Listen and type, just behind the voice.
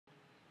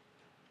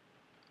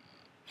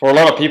For a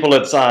lot of people,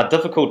 it's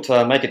difficult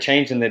to make a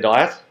change in their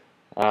diet.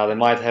 They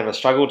might have a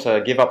struggle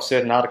to give up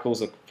certain articles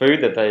of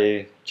food that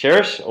they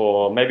cherish,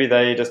 or maybe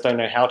they just don't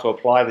know how to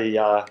apply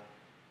the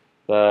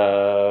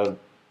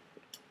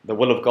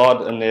will of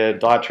God in their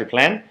dietary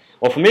plan.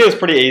 Well, for me, it was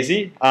pretty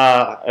easy.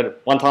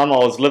 At one time, I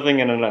was living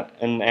in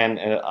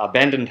an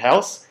abandoned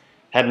house,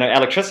 had no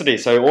electricity,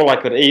 so all I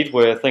could eat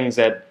were things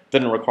that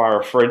didn't require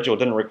a fridge or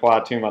didn't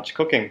require too much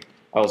cooking.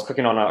 I was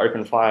cooking on an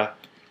open fire.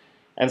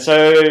 And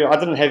so I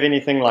didn't have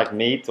anything like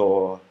meat,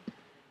 or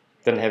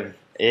didn't have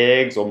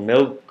eggs or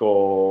milk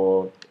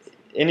or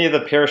any of the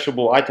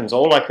perishable items.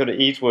 All I could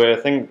eat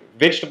were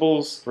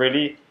vegetables,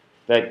 really,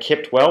 that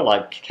kept well,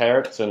 like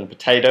carrots and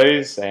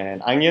potatoes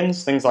and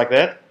onions, things like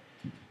that.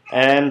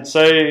 And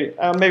so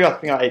maybe I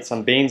think I ate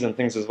some beans and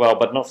things as well,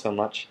 but not so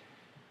much,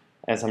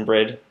 and some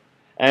bread.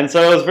 And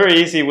so it was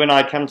very easy when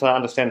I come to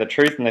understand the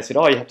truth, and they said,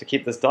 oh, you have to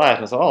keep this diet.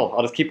 And I said, oh,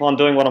 I'll just keep on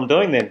doing what I'm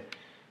doing then.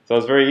 So it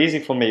was very easy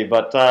for me.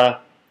 But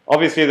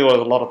obviously there was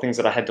a lot of things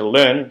that I had to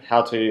learn,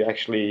 how to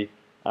actually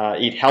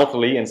eat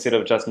healthily instead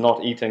of just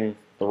not eating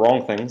the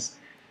wrong things.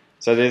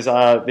 So there's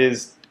a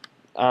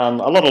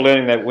lot of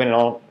learning that went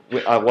on.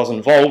 I was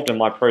involved in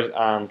my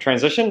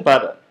transition,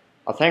 but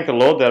I thank the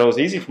Lord that it was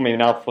easy for me.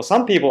 Now, for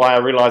some people, I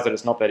realize that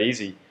it's not that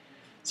easy.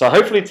 So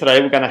hopefully today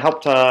we're going to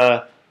help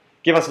to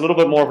give us a little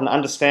bit more of an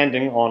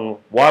understanding on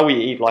why we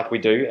eat like we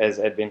do as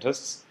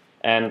Adventists,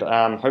 and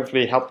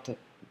hopefully help to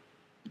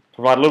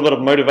provide a little bit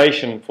of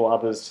motivation for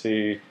others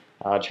to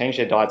change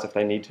their diets if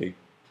they need to.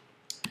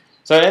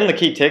 So in the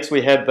key text,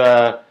 we had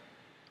the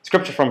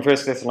scripture from 1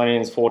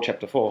 Thessalonians 4,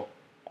 chapter 4.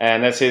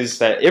 And that says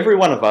that every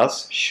one of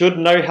us should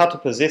know how to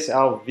possess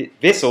our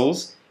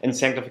vessels in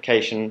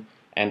sanctification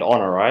and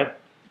honor, right?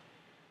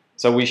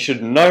 So we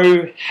should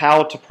know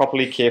how to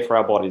properly care for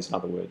our bodies, in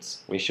other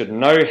words. We should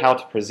know how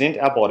to present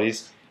our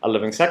bodies a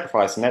living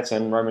sacrifice, and that's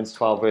in Romans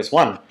 12, verse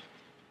 1.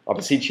 I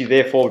beseech you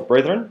therefore,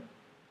 brethren,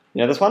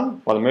 you know this one?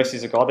 By the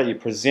mercies of God, that you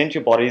present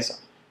your bodies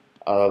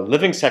a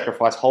living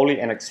sacrifice,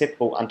 holy and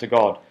acceptable unto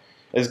God.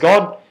 Is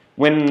God,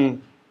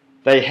 when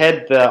they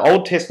had the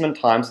Old Testament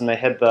times and they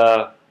had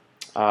the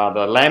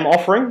lamb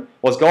offering,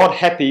 was God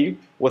happy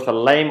with a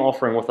lamb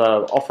offering, with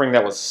an offering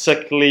that was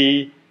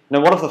sickly?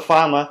 Now, what if the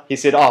farmer, he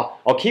said, oh,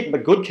 I'll keep the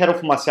good cattle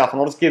for myself and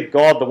I'll just give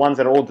God the ones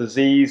that are all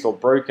diseased or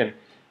broken?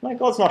 No,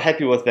 God's not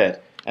happy with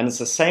that. And it's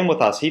the same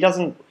with us. He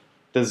doesn't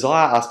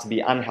desire us to be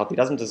unhealthy. He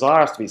doesn't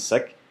desire us to be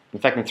sick. In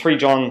fact, in 3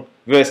 John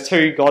verse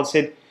 2, God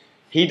said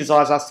He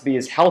desires us to be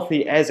as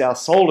healthy as our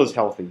soul is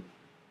healthy.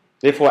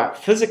 Therefore,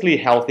 physically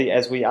healthy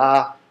as we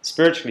are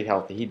spiritually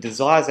healthy. He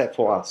desires that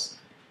for us.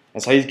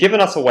 And so He's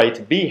given us a way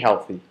to be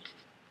healthy.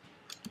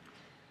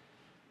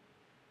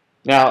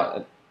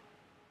 Now,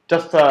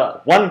 just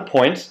one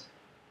point,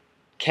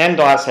 can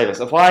diet save us?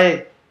 If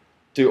I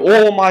do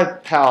all my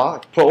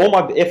power, put all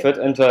my effort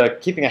into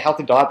keeping a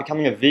healthy diet,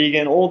 becoming a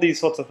vegan, all these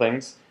sorts of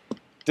things,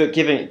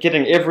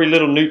 getting every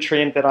little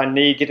nutrient that I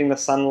need, getting the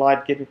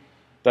sunlight, getting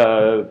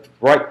the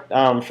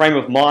right frame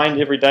of mind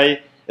every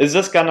day, is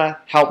this going to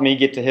help me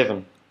get to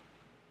heaven?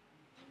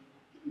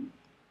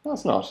 No,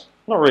 it's not.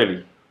 Not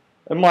really.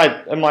 It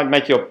might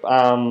make your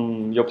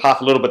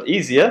path a little bit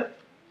easier,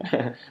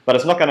 but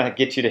it's not going to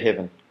get you to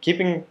heaven.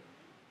 Keeping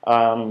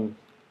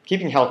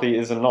healthy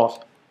is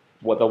not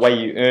the way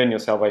you earn your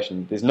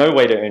salvation. There's no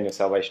way to earn your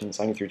salvation. It's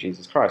only through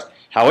Jesus Christ.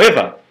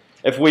 However,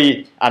 if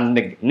we are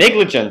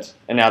negligent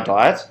in our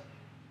diet,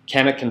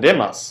 can it condemn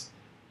us?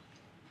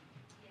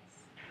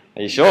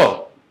 Are you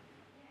sure?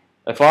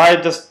 If I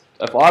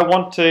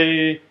want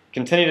to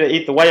continue to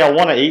eat the way I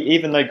want to eat,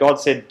 even though God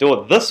said do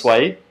it this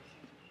way,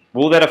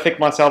 will that affect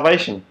my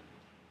salvation?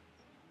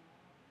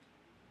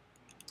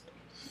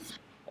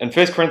 In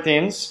 1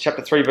 Corinthians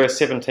chapter 3, verse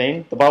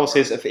 17, the Bible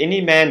says, if any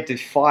man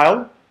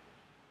defile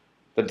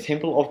the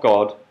temple of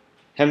God,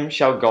 him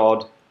shall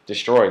God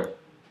destroy.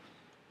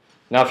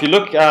 Now, if you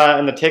look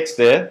in the text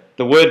there,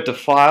 the word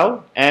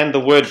defile and the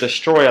word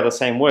destroy are the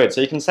same word.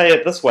 So you can say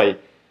it this way,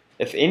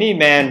 if any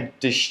man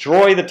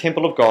destroy the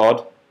temple of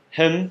God,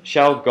 him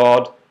shall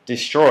God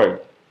destroy.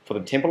 For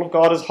the temple of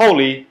God is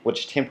holy,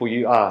 which temple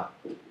you are.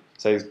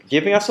 So he's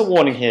giving us a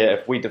warning here.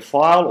 If we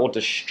defile or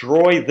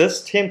destroy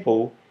this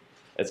temple,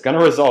 it's going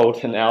to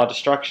result in our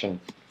destruction.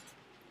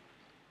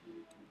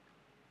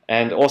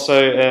 And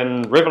also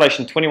in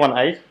Revelation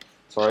 21:8,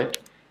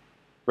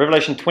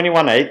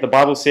 the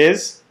Bible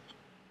says,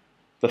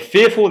 the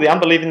fearful, the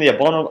unbelieving, the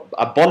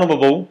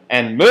abominable,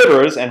 and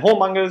murderers, and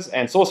whoremongers,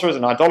 and sorcerers,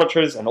 and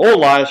idolaters, and all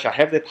liars shall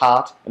have their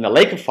part in the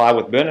lake of fire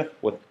which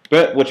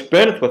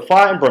burneth with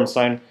fire and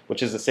brimstone,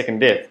 which is the second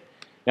death.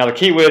 Now the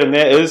key word in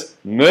there is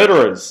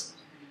murderers.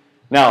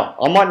 Now,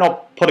 I might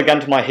not put a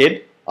gun to my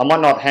head, I might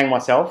not hang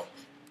myself,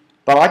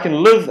 but I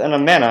can live in a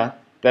manner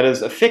that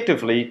is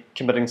effectively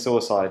committing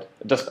suicide.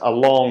 Just a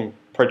long,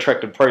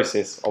 protracted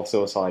process of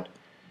suicide.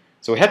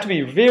 So we have to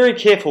be very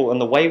careful in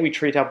the way we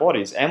treat our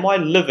bodies. Am I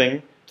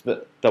living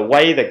the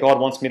way that God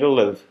wants me to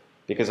live?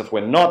 Because if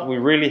we're not, we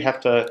really have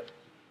to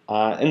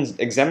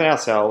examine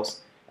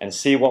ourselves and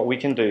see what we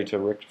can do to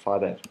rectify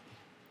that.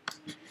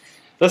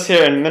 This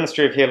here in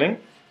Ministry of Healing,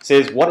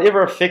 says,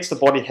 whatever affects the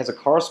body has a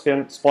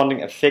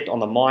corresponding effect on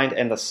the mind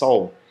and the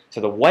soul. So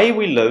the way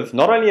we live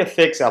not only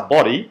affects our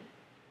body.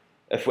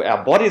 If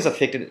our body is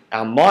affected,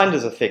 our mind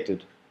is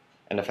affected.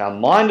 And if our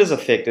mind is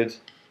affected,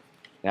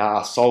 now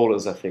our soul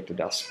is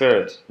affected, our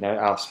spirit,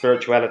 our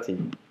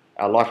spirituality,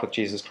 our life with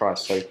Jesus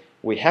Christ. So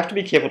we have to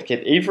be careful to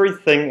keep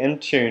everything in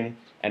tune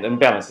and in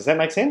balance. Does that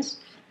make sense?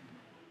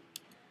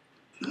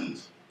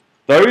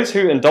 Those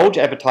who indulge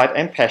appetite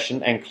and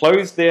passion and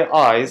close their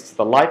eyes to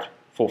the light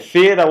for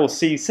fear they will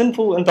see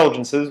sinful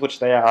indulgences which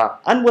they are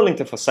unwilling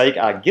to forsake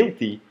are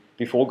guilty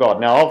before God.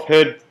 Now I've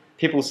heard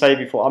people say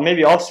before, or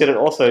maybe I've said it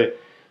also,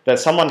 that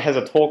someone has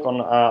a talk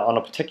on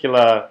a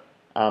particular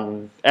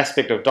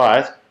aspect of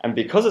diet, and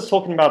because it's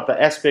talking about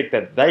the aspect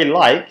that they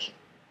like,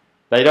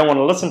 they don't want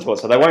to listen to it,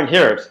 so they won't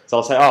hear it. So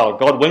I'll say, oh,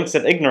 God winks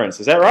at ignorance.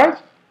 Is that right?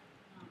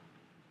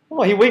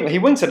 Well, he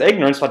winks at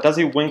ignorance, but does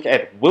he wink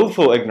at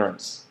willful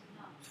ignorance?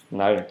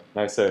 No,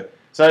 sir.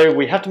 So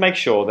we have to make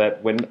sure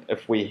that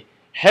if we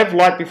have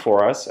light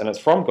before us, and it's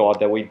from God,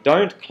 that we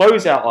don't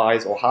close our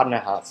eyes or harden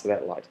our hearts to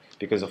that light.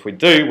 Because if we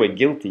do, we're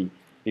guilty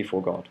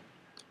before God.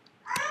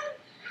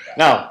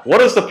 Now,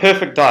 what is the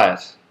perfect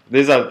diet?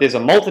 There's a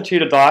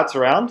multitude of diets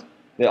around.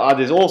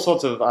 There's all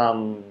sorts of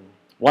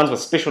ones with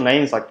special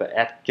names like the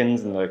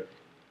Atkins and the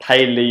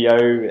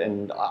Paleo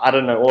and I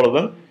don't know all of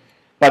them.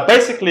 But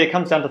basically it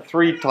comes down to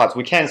three types.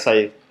 We can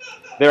say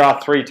there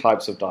are three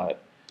types of diet.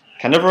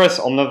 Carnivorous,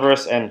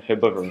 omnivorous, and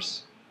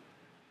herbivorous.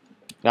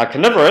 Now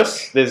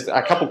carnivorous, there's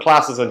a couple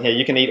classes in here.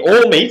 You can eat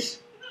all meat,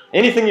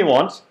 anything you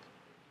want.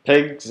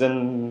 Pigs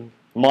and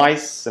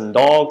mice and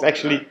dogs.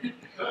 Actually,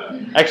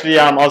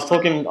 I was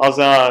talking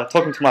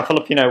to my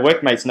Filipino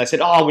workmates, and they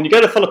said, "Oh, when you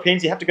go to the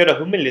Philippines, you have to go to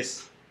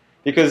Humilis,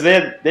 because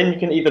then you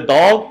can eat the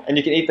dog and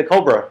you can eat the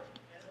cobra."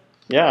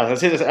 Yeah,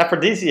 it's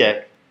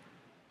aphrodisiac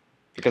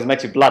because it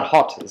makes your blood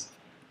hot.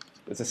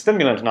 It's a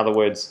stimulant, in other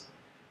words.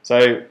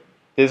 So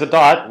there's a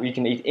diet where you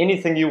can eat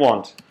anything you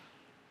want.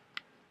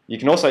 You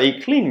can also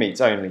eat clean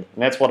meats only, and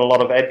that's what a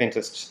lot of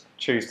Adventists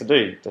choose to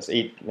do. Just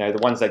eat, the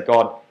ones that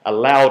God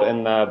allowed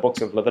in the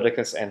books of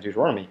Leviticus and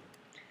Deuteronomy.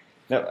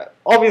 Now,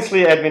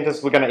 obviously,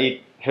 Adventists, we're going to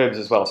eat herbs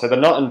as well, so they're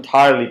not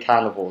entirely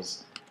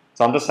carnivores.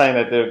 So I'm just saying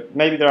that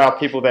maybe there are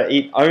people that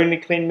eat only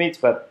clean meats,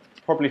 but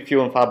probably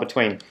few and far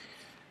between.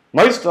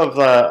 Most of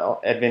the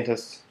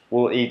Adventists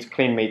will eat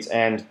clean meats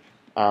and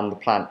the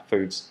plant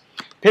foods.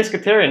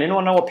 Pescatarian,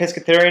 anyone know what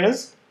pescatarian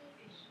is?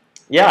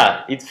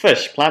 Yeah, eats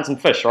fish, plants and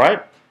fish,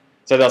 right?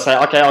 So they'll say,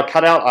 okay, I'll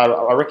cut out,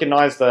 I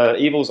recognize the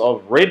evils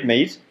of red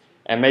meat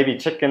and maybe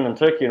chicken and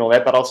turkey and all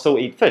that, but I'll still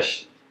eat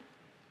fish.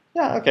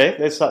 Yeah, okay,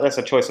 that's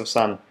a choice of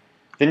some.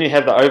 Then you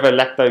have the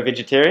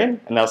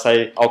ovo-lacto-vegetarian, and they'll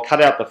say, I'll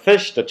cut out the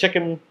fish, the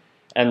chicken,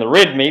 and the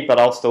red meat, but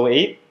I'll still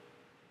eat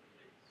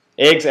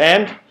eggs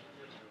and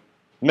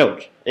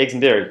milk, eggs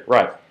and dairy,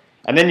 right.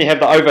 And then you have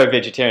the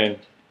ovo-vegetarian,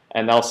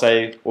 and they'll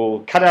say,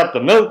 we'll cut out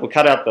the milk, we'll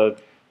cut out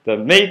the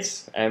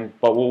meats,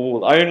 but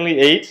we'll only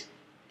eat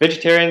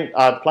vegetarian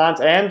plants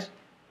and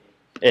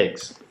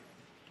eggs.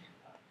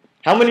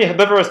 How many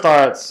herbivorous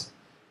diets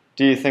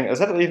do you think, is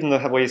that even the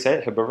way you say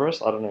it,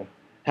 herbivorous? I don't know.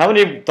 How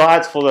many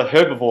diets for the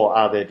herbivore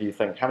are there, do you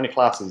think? How many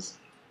classes?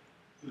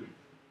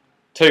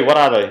 Two. What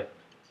are they?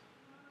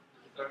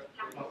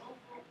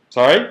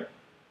 Sorry?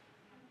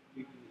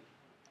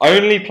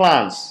 Only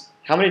plants.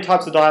 How many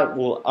types of diet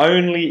will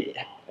only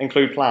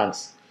include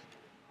plants?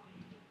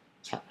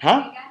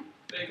 Huh?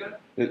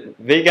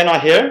 Vegan, I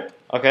hear.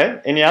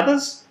 Okay. Any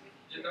others?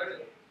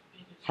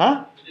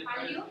 Huh?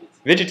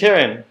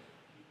 Vegetarian.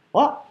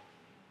 What?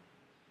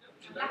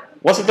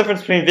 What's the difference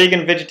between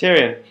vegan and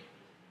vegetarian?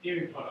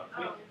 Dairy products.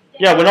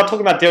 Yeah, we're not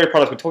talking about dairy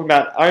products. We're talking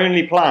about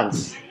only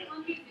plants.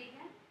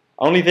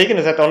 Only vegan?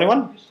 Is that the only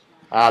one?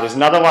 There's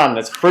another one.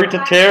 It's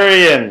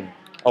fruitarian.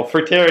 Or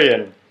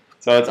fruitarian.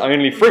 So it's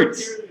only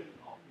fruits.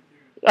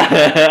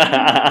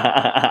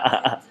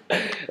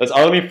 It's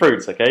only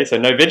fruits, okay? So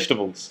no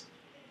vegetables.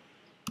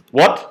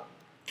 What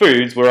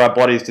foods were our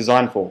bodies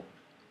designed for?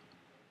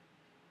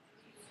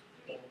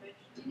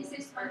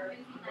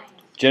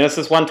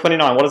 Genesis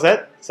 1:29. What is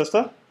that,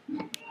 sister?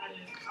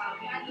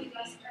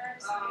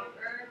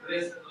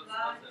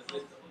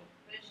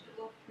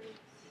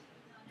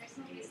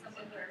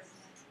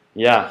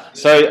 Yeah,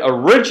 so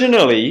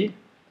originally,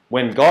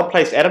 when God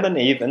placed Adam and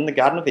Eve in the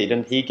Garden of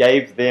Eden, He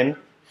gave them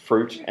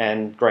fruit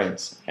and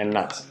grains and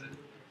nuts.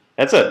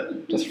 That's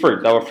it, just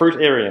fruit. They were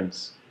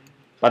fruitarians.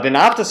 But then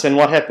after sin,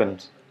 what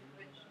happened?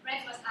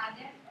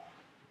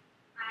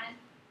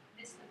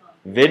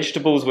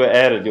 Vegetables were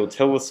added. You'll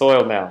till the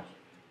soil now.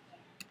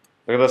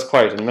 Look at this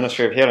quote in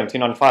Ministry of Healing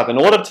 295. In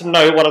order to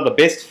know what are the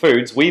best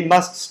foods, we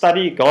must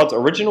study God's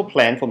original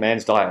plan for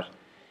man's diet.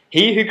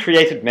 He who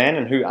created man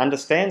and who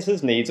understands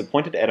his needs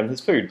appointed Adam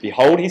his food.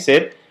 Behold, he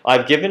said, I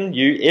have given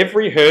you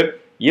every herb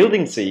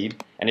yielding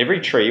seed, and every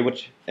tree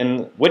which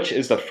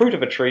is the fruit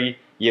of a tree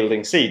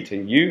yielding seed. To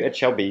you it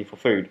shall be for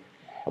food.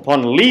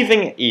 Upon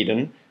leaving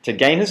Eden to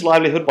gain his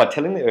livelihood by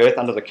tilling the earth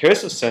under the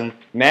curse of sin,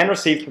 man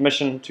received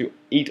permission to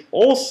eat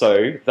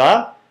also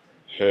the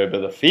herb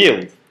of the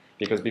field.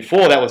 Because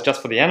before that was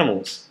just for the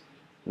animals.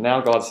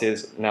 Now God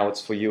says, now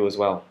it's for you as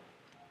well.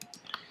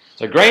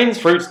 So grains,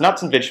 fruits,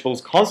 nuts, and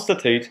vegetables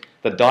constitute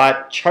the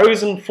diet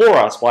chosen for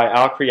us by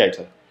our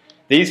Creator.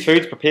 These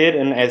foods, prepared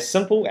in as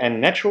simple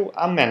and natural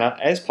a manner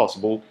as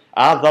possible,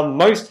 are the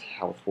most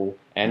healthful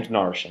and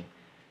nourishing.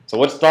 So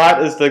which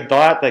diet is the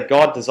diet that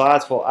God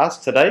desires for us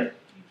today?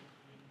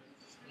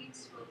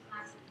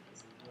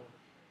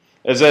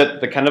 Is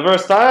it the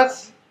carnivorous diet?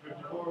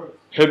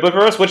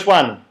 Herbivorous? Which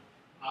one?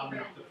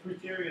 The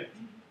fruitarian.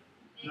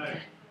 No.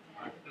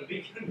 The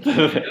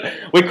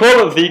vegan. We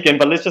call it vegan,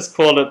 but let's just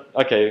call it,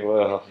 okay,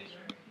 well,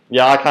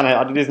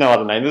 yeah, there's no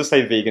other name. Let's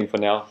say vegan for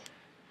now.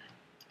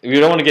 We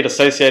don't want to get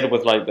associated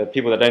with like the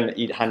people that don't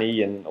eat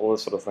honey and all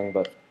this sort of thing,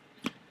 but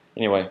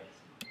anyway.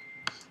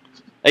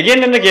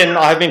 Again and again,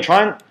 I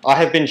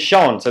have been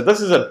shown, so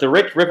this is a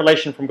direct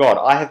revelation from God.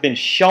 I have been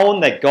shown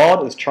that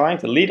God is trying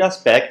to lead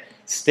us back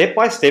step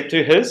by step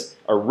to His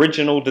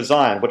original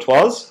design, which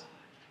was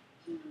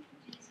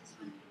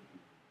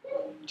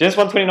Genesis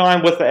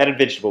 1:29 with the added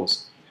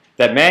vegetables,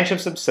 that man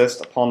should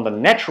subsist upon the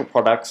natural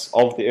products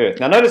of the earth.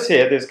 Now notice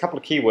here, there's a couple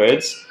of key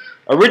words.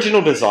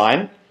 Original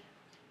design.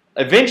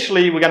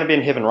 Eventually we're going to be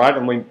in heaven, right?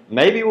 And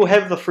maybe we'll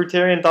have the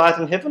fruitarian diet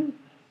in heaven.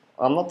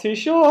 I'm not too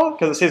sure,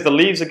 because it says the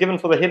leaves are given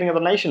for the healing of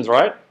the nations,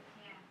 right?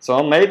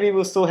 So maybe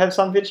we'll still have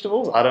some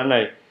vegetables. I don't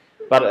know.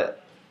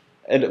 But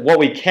what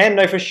we can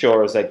know for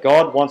sure is that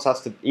God wants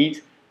us to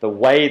eat the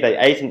way they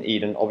ate in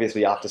Eden,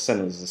 obviously after sin.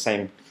 It was the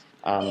same.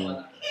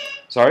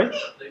 Sorry?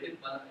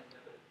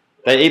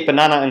 They eat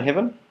banana in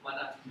heaven?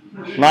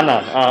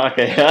 Manna. Oh,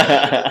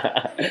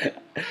 okay.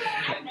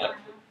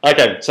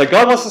 Okay, so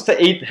God wants us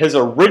to eat His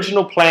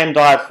original planned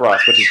diet for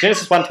us, which is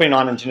Genesis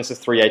 1:29 and Genesis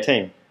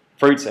 3:18.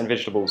 Fruits and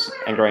vegetables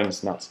and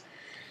grains, nuts.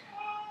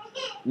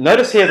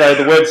 Notice here though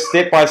the word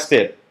step by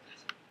step.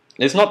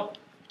 Let's not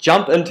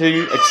jump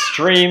into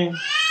extreme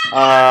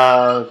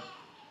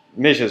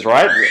measures,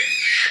 right?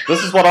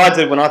 This is what I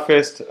did when I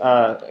first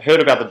heard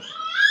about the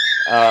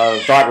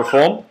diet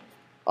reform.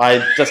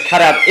 I just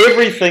cut out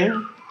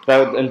everything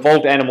that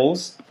involved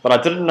animals, but I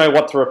didn't know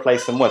what to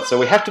replace them with. So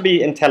we have to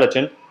be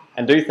intelligent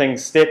and do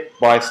things step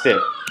by step.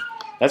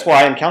 That's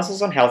why in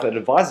Counsels on Health it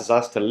advises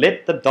us to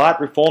let the diet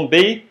reform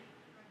be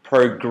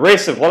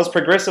progressive. What does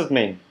progressive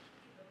mean?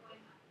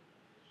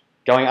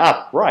 Going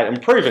up, right?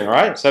 Improving,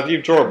 right? So if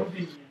you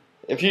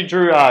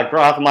drew a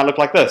graph, it might look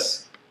like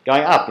this,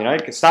 going up. You know, you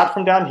can start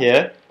from down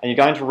here, and you're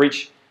going to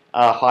reach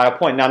a higher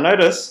point. Now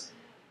notice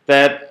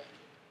that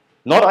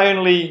not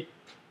only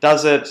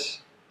does it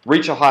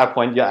reach a higher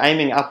point, you're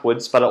aiming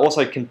upwards, but it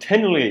also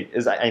continually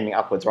is aiming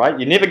upwards, right?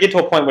 You never get to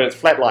a point where it's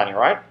flatlining,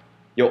 right?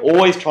 You're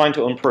always trying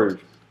to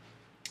improve.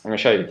 I'm going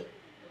to show you.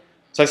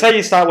 So say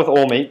you start with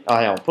all meat. Oh,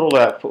 hang on,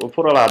 we'll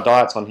put all our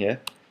diets on here.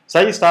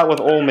 Say you start with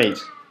all meat.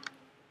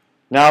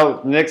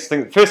 Now,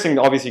 the first thing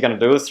obviously you're going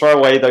to do is throw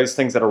away those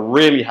things that are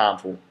really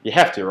harmful. You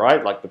have to,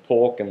 right? Like the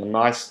pork and the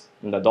mice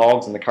and the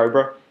dogs and the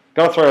cobra.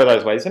 Got to throw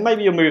those away. So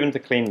maybe you'll move into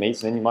clean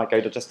meats, and then you might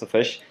go to just the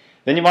fish.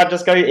 Then you might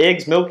just go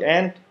eggs, milk,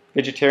 and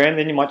vegetarian.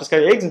 Then you might just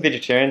go eggs and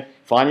vegetarian.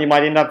 Finally, you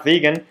might end up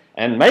vegan.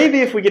 And maybe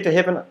if we get to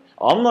heaven,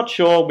 I'm not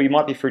sure, we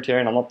might be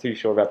fruitarian. I'm not too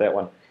sure about that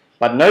one.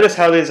 But notice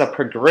how there's a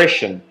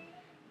progression.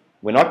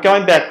 We're not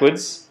going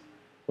backwards.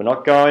 We're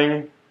not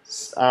going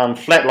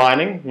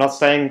flatlining, not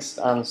staying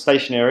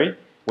stationary.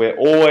 We're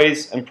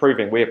always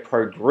improving. We're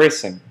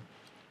progressing.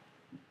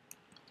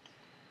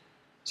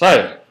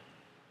 So,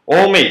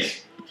 all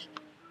meat.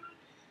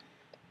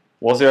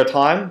 Was there a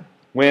time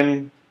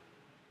when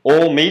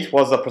all meat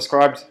was a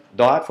prescribed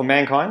diet for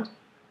mankind?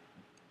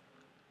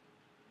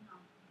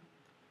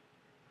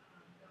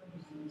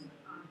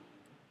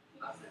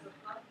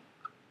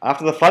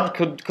 After the flood,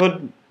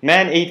 could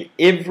man eat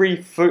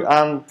every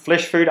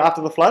flesh food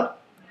after the flood?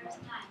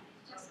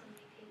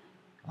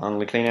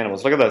 Only clean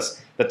animals. Look at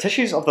this. The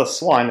tissues of the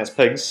swine, that's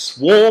pigs,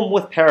 swarm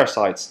with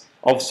parasites.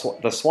 Of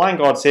the swine,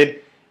 God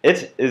said,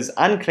 "It is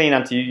unclean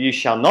unto you. You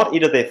shall not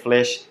eat of their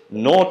flesh,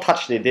 nor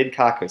touch their dead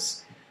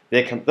carcass."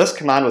 This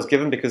command was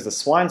given because the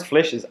swine's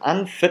flesh is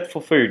unfit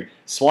for food.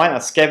 Swine are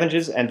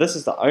scavengers, and this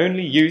is the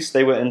only use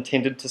they were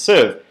intended to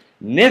serve.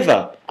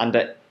 Never,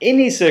 under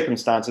any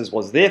circumstances,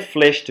 was their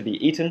flesh to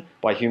be eaten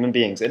by human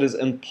beings. It is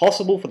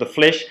impossible for the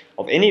flesh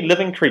of any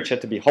living creature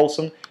to be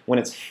wholesome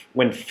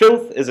when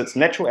filth is its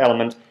natural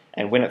element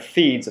and when it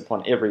feeds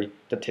upon every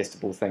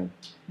detestable thing.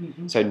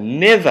 So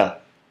never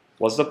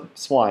was the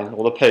swine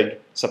or the pig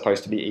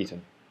supposed to be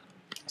eaten.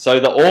 So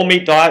the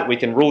all-meat diet, we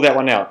can rule that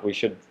one out. We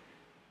should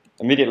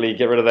immediately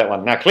get rid of that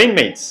one. Now, clean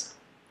meats.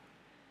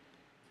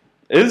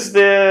 Is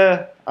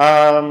there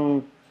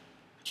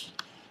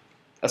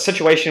a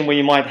situation where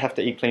you might have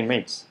to eat clean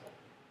meats?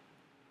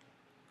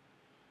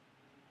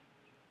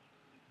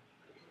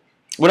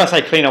 When I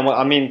say clean,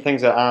 I mean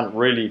things that aren't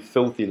really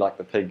filthy like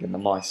the pig and the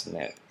mice and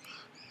that.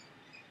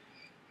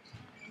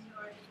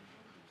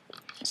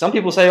 Some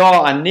people say,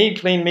 oh, I need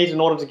clean meat in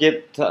order to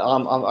get,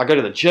 I go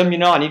to the gym, you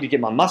know, I need to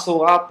get my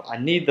muscle up, I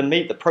need the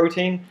meat, the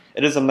protein.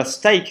 It is a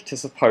mistake to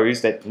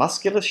suppose that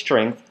muscular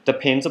strength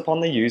depends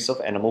upon the use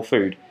of animal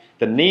food.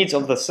 The needs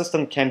of the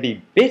system can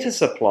be better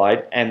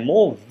supplied and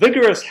more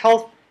vigorous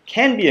health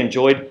can be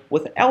enjoyed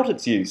without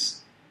its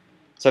use.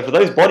 So for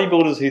those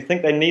bodybuilders who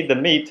think they need the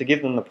meat to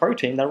give them the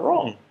protein, they're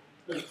wrong.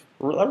 They're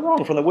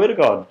wrong from the Word of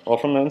God, or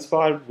from the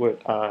inspired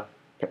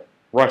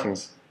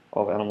writings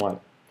of Ellen White.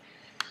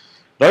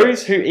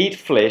 Those who eat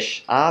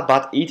flesh are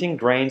but eating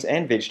grains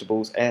and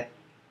vegetables at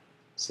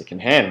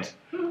second hand.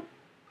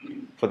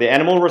 For the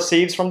animal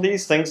receives from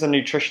these things the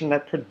nutrition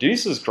that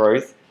produces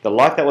growth. The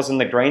life that was in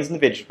the grains and the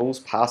vegetables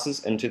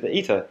passes into the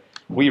eater.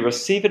 We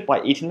receive it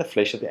by eating the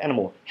flesh of the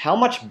animal. How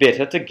much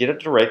better to get it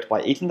direct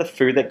by eating the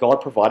food that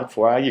God provided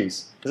for our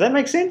use? Does that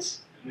make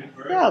sense?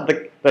 Yeah,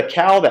 the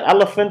cow, the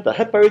elephant, the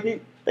hippo,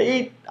 they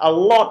eat a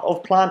lot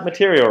of plant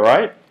material,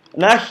 right?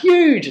 And they're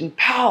huge and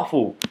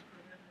powerful.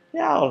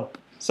 Yeah.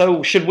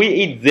 So should we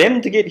eat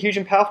them to get huge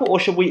and powerful, or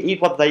should we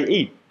eat what they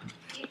eat?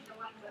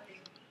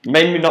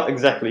 Maybe not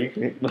exactly.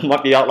 It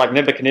might be out like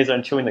Nebuchadnezzar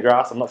and chewing the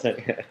grass. I'm not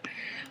saying.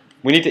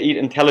 We need to eat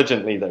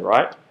intelligently though,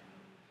 right?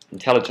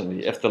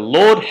 Intelligently. If the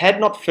Lord had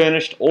not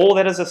furnished all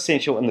that is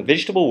essential in the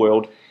vegetable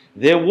world,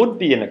 there would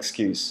be an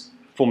excuse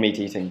for meat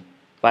eating.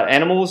 But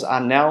animals are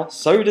now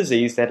so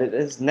diseased that it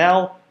is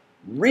now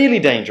really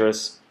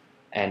dangerous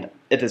and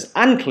it is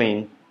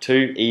unclean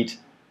to eat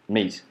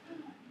meat.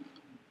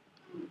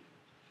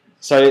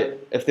 So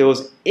if there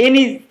was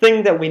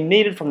anything that we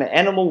needed from the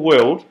animal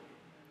world,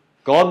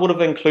 God would have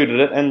included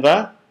it in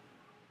the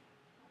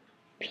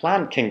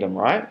plant kingdom,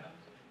 right?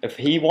 If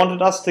He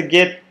wanted us to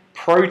get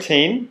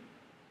protein,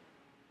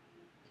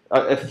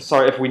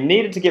 if we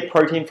needed to get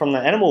protein from the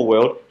animal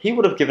world, He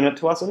would have given it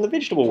to us in the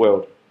vegetable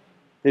world.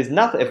 There's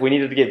nothing. If we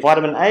needed to get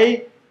vitamin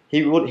A,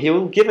 He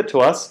will give it to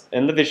us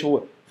in the vegetable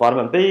world.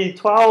 Vitamin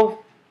B12,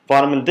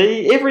 vitamin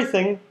D,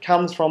 everything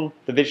comes from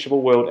the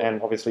vegetable world,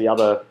 and obviously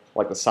other,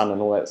 like the sun and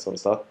all that sort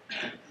of stuff.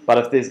 But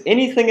if there's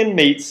anything in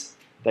meats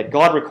that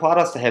God required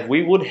us to have,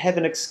 we would have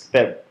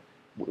that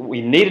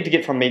we needed to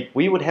get from meat,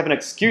 we would have an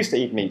excuse to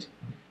eat meat.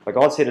 But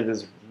God said it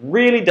is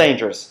really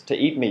dangerous to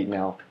eat meat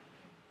now,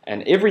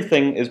 and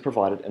everything is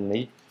provided in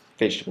the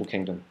vegetable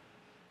kingdom.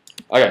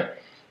 Okay,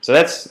 so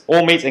that's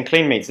all meats and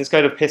clean meats. Let's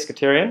go to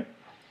pescatarian.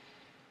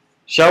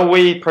 Shall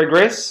we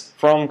progress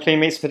from clean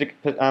meats to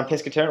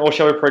pescatarian, or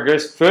shall we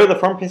progress further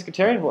from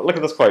pescatarian? Well, look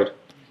at this quote.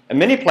 In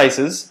many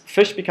places,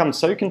 fish become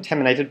so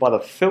contaminated by the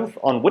filth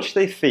on which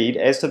they feed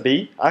as to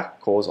be a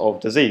cause of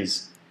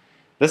disease.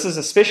 This is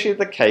especially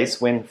the case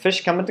when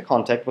fish come into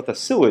contact with the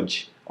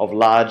sewage of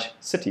large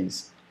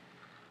cities.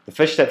 The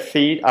fish that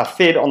are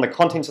fed on the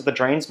contents of the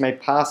drains may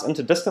pass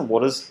into distant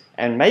waters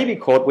and may be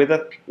caught where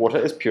the water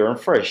is pure and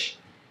fresh.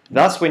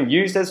 Thus, when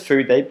used as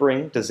food, they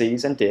bring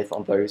disease and death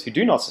on those who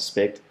do not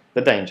suspect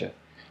the danger.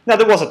 Now,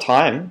 there was a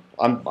time,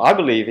 I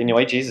believe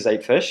anyway, Jesus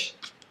ate fish.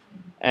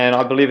 And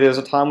I believe there was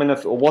a time when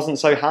it wasn't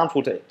so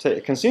harmful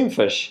to consume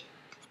fish.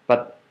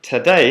 But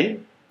today,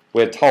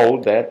 we're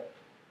told that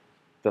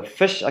the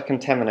fish are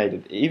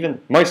contaminated. Even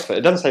most fish,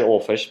 it doesn't say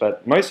all fish,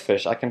 but most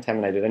fish are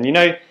contaminated. And you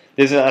know,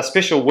 there's a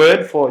special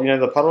word for, you know,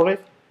 the parole?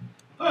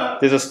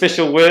 There's a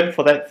special word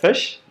for that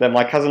fish that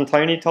my cousin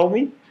Tony told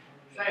me.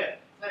 Say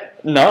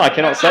it. No, I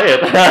cannot say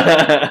it.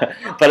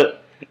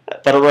 but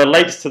it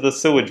relates to the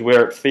sewage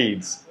where it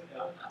feeds.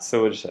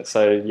 Sewage,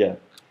 so yeah.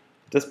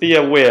 Just be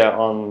aware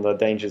on the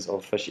dangers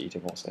of fish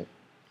eating also.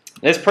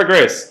 Let's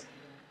progress.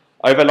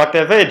 Over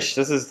lacto veg.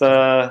 This is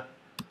the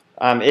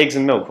eggs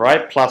and milk,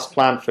 right? Plus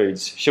plant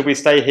foods. Should we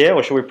stay here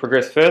or should we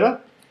progress further?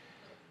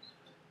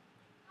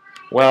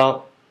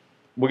 Well,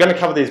 we're going to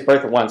cover these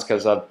both at once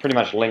because they're pretty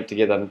much linked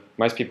together.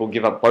 Most people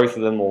give up both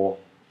of them, or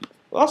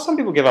well, some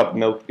people give up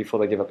milk before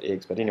they give up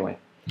eggs. But anyway,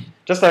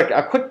 just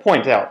a quick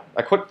point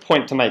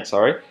to make.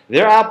 Sorry,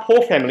 there are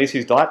poor families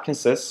whose diet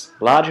consists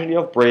largely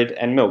of bread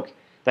and milk.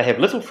 They have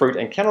little fruit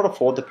and cannot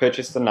afford to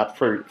purchase the nut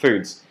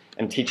foods.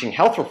 In teaching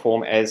health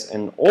reform, as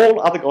in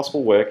all other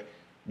gospel work,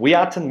 we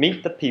are to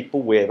meet the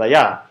people where they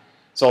are.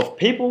 So if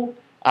people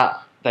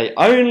they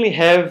only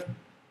have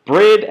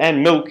bread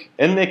and milk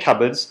in their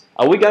cupboards,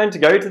 are we going to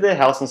go to their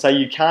house and say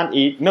you can't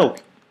eat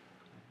milk?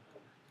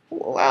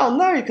 Well,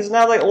 no, because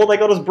now all they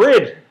got is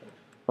bread,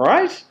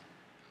 right?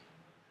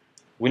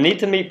 We need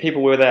to meet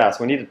people where they are.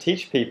 So we need to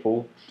teach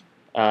people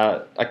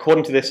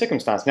according to their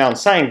circumstance. Now, in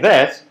saying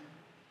that,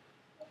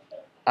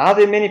 are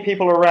there many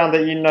people around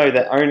that you know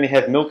that only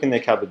have milk in their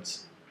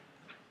cupboards?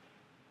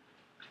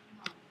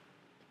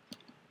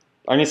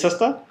 Only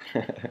sister?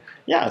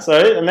 Yeah,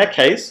 so in that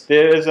case,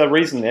 there is a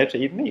reason there to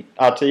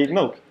eat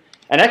milk.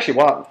 And actually,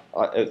 well,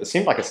 it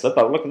seemed like a slip,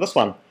 but look at this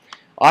one.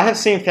 I have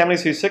seen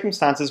families whose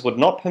circumstances would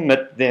not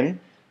permit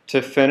them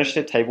to furnish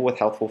their table with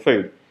healthful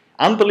food.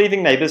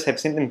 Unbelieving neighbours have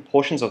sent them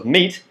portions of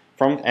meat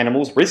from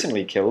animals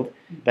recently killed.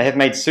 They have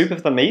made soup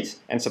of the meat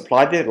and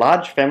supplied their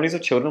large families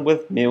of children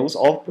with meals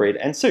of bread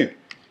and soup.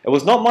 It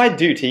was not my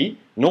duty,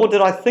 nor did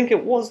I think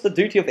it was the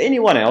duty of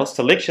anyone else,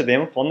 to lecture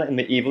them upon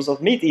the evils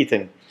of meat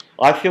eating.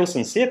 I feel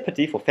sincere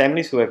pity for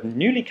families who have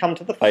newly come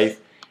to the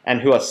faith and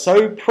who are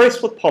so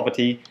pressed with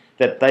poverty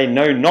that they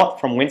know not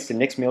from whence their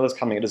next meal is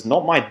coming. It is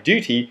not my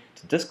duty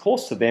to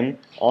discourse to them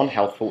on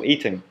healthful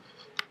eating.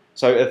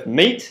 So if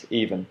meat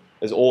even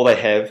is all they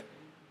have,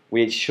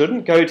 we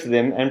shouldn't go to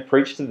them and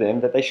preach to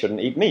them that they shouldn't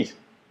eat meat.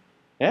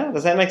 Yeah,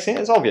 does that make sense?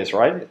 It's obvious,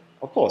 right?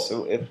 Of course.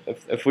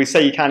 If we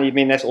say you can't eat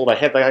meat and that's all they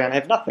have, they're going to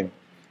have nothing.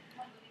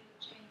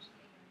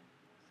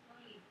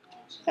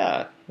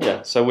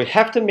 Yeah. So we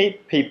have to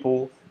meet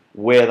people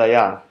where they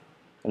are.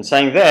 And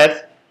saying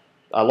that,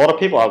 a lot of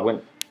people, I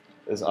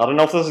don't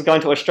know if this is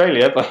going to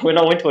Australia, but when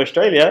I went to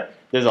Australia,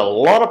 there's a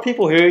lot of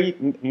people who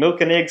eat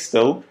milk and eggs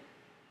still,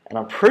 and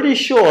I'm pretty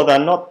sure they're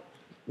not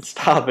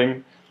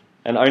starving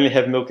and only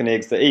have milk and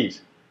eggs to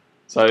eat.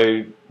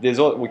 So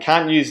we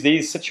can't use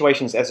these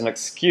situations as an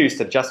excuse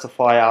to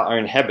justify our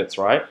own habits,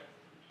 right?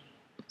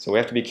 So we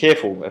have to be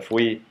careful. If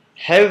we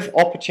have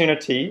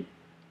opportunity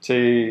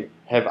to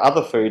have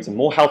other foods and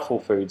more healthful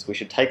foods, we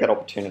should take that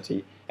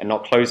opportunity and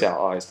not close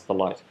our eyes to the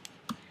light.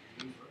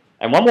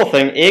 And one more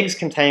thing, eggs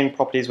contain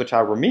properties which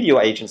are remedial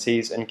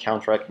agencies in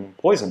counteracting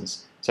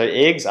poisons. So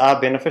eggs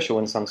are beneficial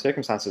in some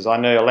circumstances. I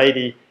know a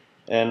lady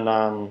in,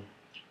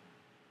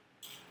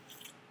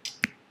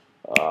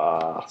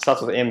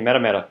 starts with M,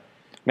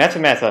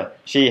 Matamata.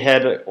 She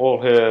had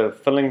all her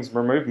fillings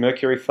removed,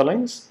 mercury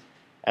fillings,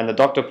 and the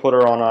doctor put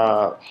her on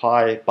a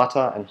high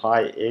butter and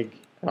high egg,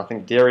 and I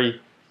think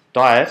dairy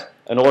diet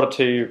in order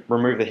to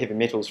remove the heavy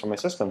metals from her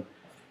system.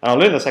 And I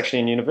learned this actually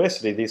in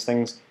university. These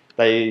things,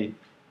 they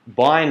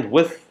bind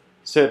with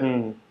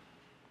certain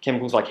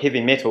chemicals like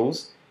heavy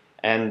metals,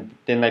 and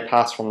then they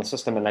pass from the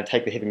system and they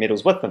take the heavy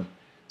metals with them.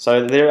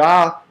 So there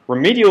are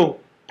remedial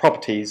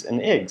properties in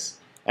eggs.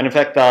 And in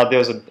fact, there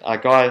was a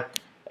guy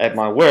at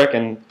my work,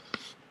 and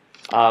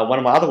one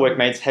of my other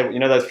workmates had, you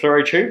know, those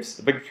fluoro tubes,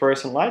 the big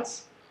fluorescent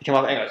lights? He came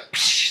up and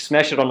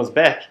smashed it on his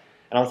back.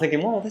 And I'm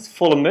thinking, well, that's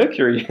full of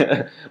mercury.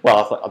 Well,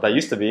 I thought they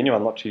used to be anyway.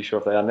 I'm not too sure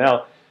if they are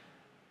now.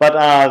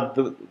 But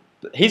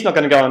he's not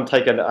going to go and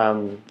take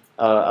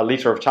a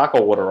litre of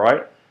charcoal water,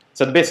 right?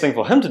 So the best thing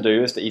for him to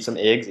do is to eat some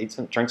eggs,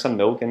 drink some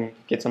milk, and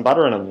get some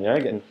butter in them, you know,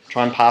 and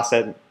try and pass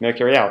that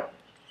mercury out.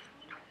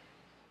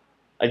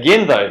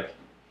 Again, though,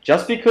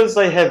 just because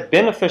they have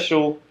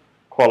beneficial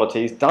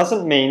qualities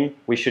doesn't mean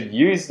we should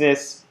use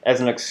this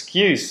as an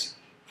excuse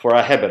for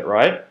our habit,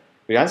 right?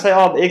 We don't say,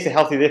 oh, the eggs are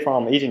healthy, therefore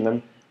I'm eating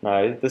them.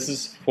 No, this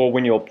is for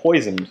when you're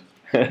poisoned.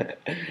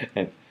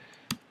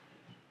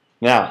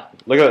 Now,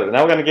 look at it.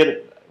 Now we're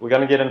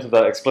going to get into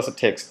the explicit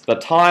text. The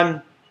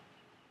time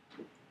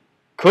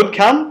could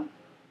come.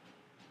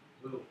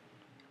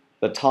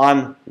 The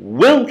time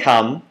will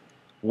come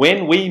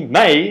when we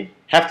may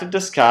have to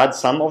discard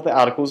some of the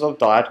articles of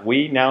diet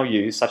we now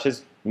use, such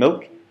as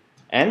milk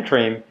and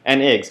cream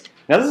and eggs.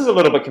 Now this is a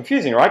little bit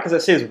confusing, right? Because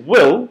it says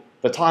will,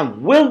 the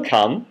time will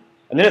come,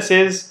 and then it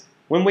says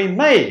when we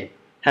may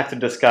have to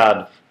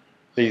discard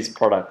these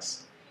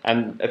products.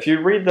 And if you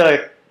read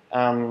the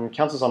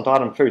Counsels on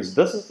Diet and Foods,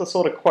 this is the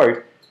sort of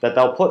quote that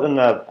they'll put in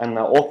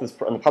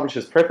the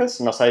publisher's preface,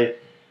 and they'll say,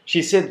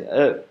 she said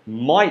it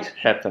might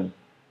happen,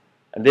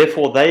 and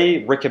therefore they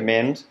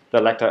recommend the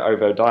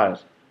lacto-ovo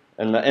diet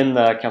in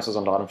the Counsels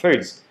on Diet and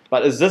Foods.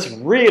 But is this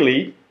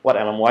really what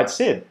Ellen White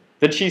said?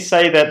 Did she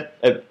say that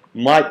it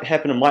might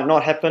happen and might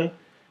not happen?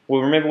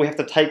 Well, remember, we have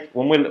to take,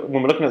 when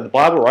we're looking at the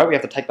Bible, right, we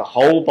have to take the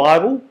whole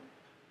Bible.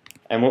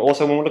 And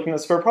also, when we're looking at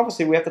the Spirit of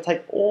Prophecy, we have to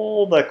take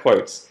all the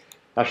quotes.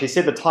 Now, she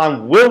said the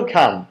time will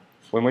come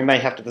when we may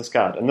have to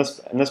discard in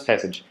this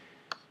passage.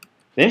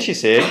 Then she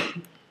said,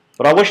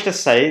 but I wish to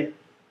say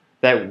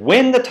that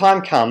when the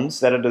time comes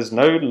that it is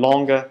no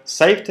longer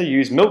safe to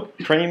use milk,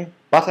 cream,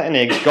 butter, and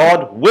eggs,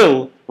 God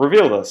will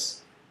reveal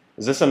this.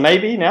 Is this a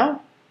maybe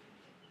now?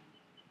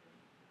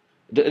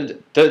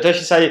 Does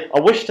she say, I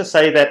wish to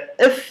say that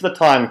if the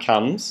time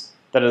comes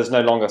that it is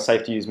no longer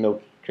safe to use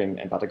milk, cream,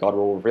 and butter, God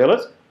will reveal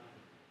it?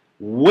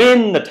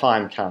 When the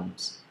time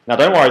comes. Now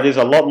don't worry, there's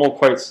a lot more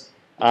quotes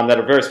that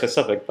are very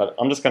specific, but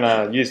I'm just going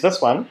to use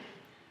this one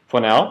for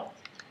now.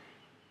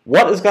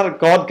 What is God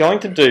going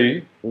to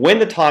do when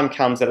the time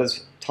comes that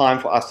it's time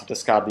for us to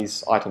discard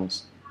these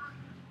items?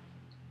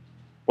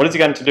 What is he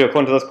going to do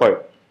according to this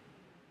quote?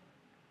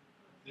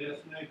 Let us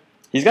know.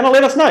 He's going to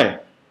let us know.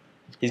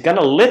 He's going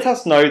to let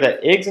us know that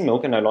eggs and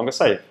milk are no longer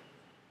safe.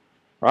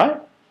 Right?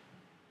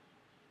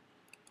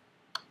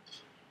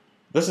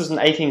 This is in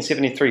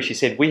 1873. She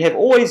said, we have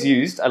always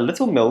used a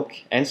little milk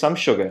and some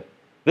sugar.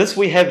 This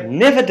we have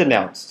never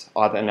denounced,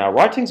 either in our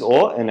writings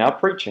or in our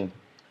preaching.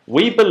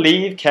 We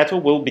believe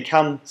cattle will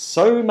become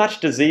so much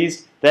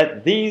diseased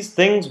that these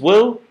things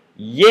will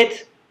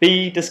yet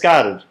be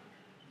discarded.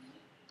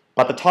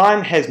 But the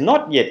time has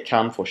not yet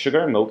come for sugar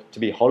and milk to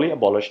be wholly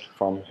abolished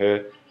from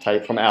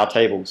our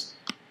tables.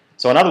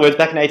 So in other words,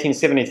 back in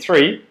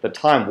 1873, the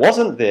time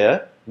wasn't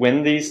there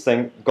when these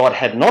things, God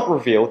had not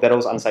revealed that it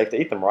was unsafe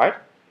to eat them, right?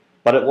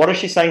 But what is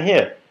she saying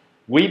here?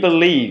 We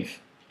believe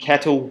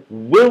cattle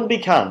will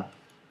become.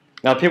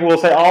 Now people will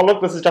say, oh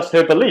look, this is just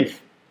her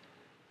belief.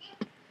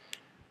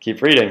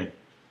 Keep reading.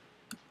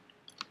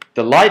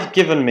 The light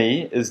given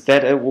me is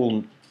that it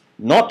will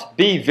not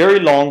be very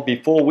long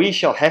before we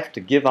shall have to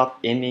give up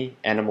any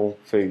animal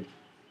food.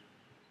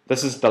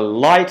 This is the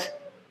light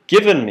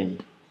given me.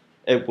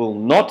 It will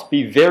not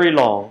be very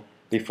long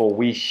before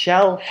we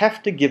shall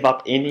have to give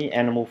up any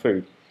animal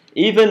food.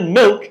 Even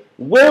milk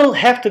will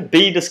have to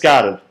be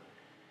discarded.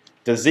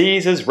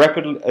 Disease is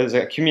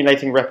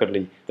accumulating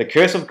rapidly. The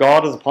curse of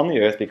God is upon the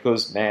earth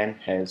because man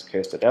has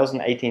cursed it. That was in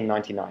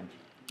 1899.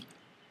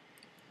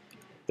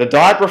 The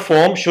diet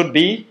reform should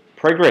be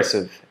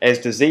progressive. As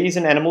disease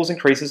in animals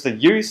increases, the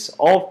use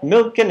of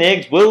milk and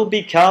eggs will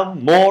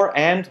become more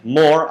and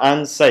more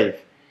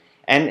unsafe.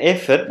 An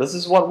effort, this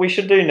is what we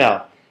should do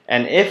now,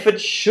 an effort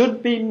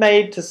should be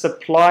made to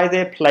supply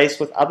their place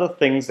with other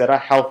things that are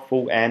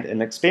healthful and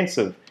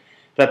inexpensive.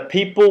 The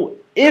people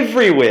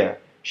everywhere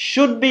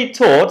should be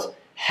taught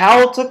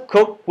how to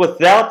cook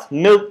without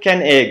milk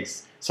and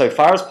eggs, so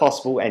far as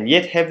possible, and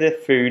yet have their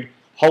food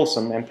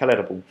wholesome and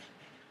palatable.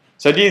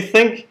 So do you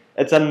think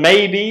it's a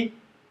maybe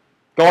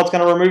God's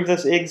going to remove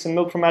this eggs and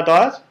milk from our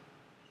diet?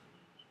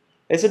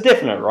 It's a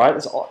definite, right?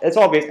 It's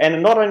obvious.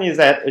 And not only is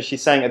that, is she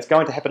saying it's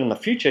going to happen in the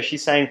future,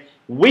 she's saying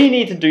we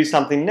need to do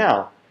something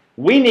now.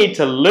 We need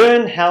to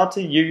learn how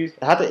to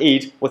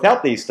eat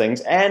without these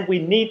things, and we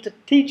need to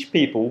teach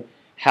people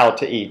how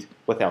to eat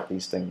without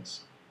these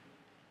things.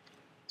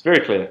 It's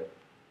very clear.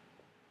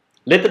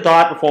 Let the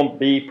diet reform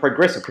be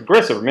progressive.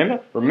 Progressive,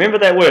 remember? Remember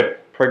that word,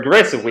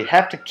 progressive. We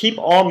have to keep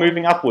on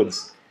moving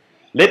upwards.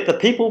 Let the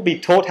people be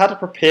taught how to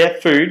prepare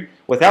food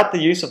without the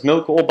use of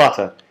milk or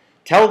butter.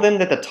 Tell them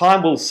that the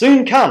time will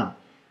soon come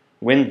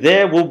when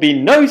there will be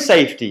no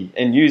safety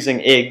in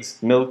using eggs,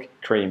 milk,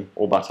 cream,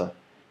 or butter,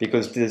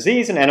 because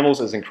disease in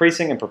animals is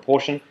increasing in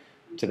proportion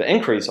to the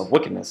increase of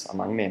wickedness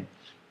among men.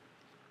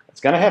 It's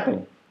going to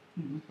happen.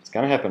 It's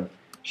going to happen.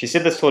 She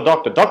said this to a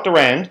doctor. Dr.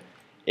 Rand,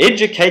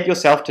 educate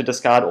yourself to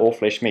discard all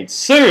flesh meat.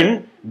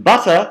 Soon,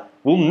 butter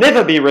will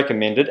never be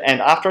recommended, and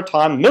after a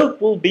time,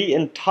 milk will be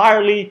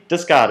entirely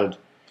discarded.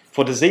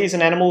 For disease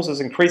in animals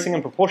is increasing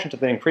in proportion to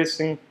the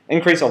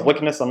increase of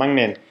wickedness among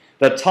men.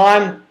 The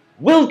time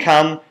will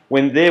come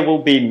when there will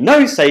be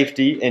no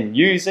safety in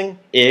using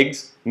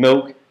eggs,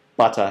 milk,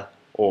 butter,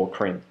 or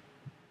cream.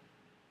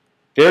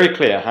 Very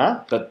clear,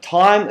 huh? The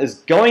time is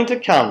going to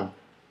come,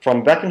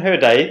 from back in her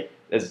day,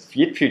 is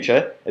yet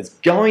future, it's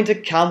going to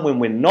come when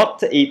we're not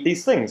to eat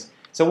these things.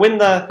 So when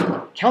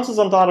the Councils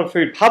on Diet of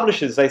Food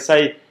publishes, they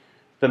say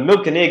the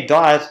milk and egg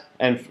diet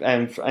and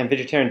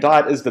vegetarian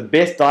diet is the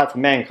best diet for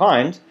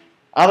mankind,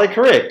 are they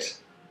correct?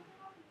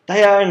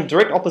 They are in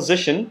direct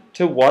opposition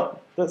to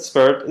what the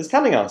Spirit is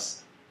telling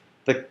us.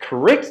 The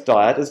correct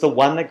diet is the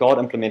one that God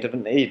implemented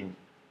in Eden.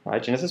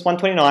 Right? Genesis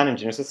 1:29 and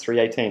Genesis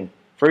 3:18.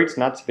 Fruits,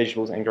 nuts,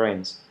 vegetables, and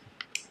grains.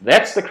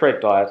 That's the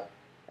correct diet,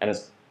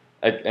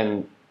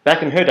 and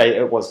back in her day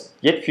it was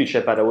yet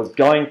future, but it was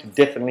going to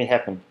definitely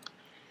happen.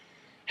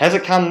 Has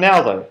it come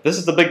now though? This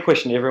is the big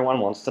question everyone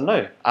wants to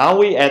know. Are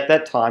we at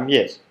that time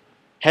yet?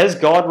 Has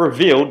God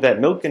revealed that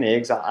milk and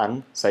eggs are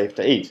unsafe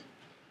to eat?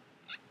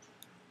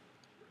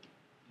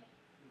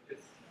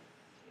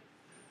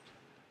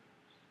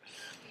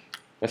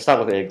 Let's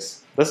start with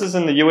eggs. This is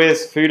in the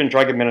US Food and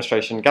Drug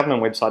Administration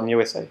government website in the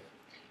USA.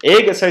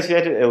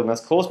 Egg-associated illness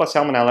caused by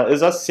salmonella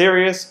is a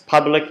serious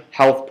public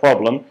health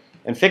problem.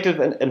 Infected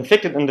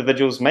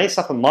individuals may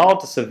suffer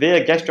mild to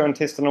severe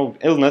gastrointestinal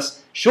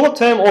illness,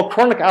 short-term or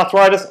chronic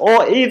arthritis,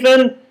 or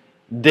even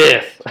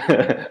death.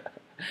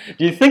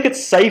 Do you think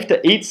it's safe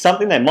to eat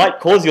something that might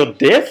cause your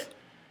death?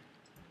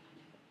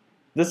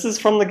 This is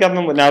from the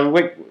government. Now,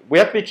 we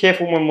have to be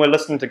careful when we're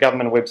listening to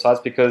government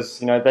websites because,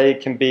 you know, they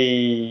can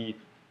be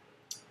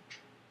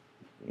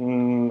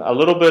a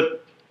little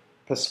bit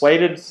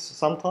persuaded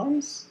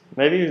sometimes,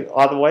 maybe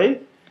either way.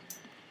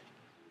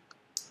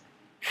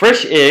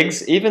 Fresh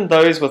eggs, even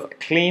those with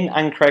clean,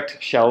 uncracked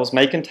shells,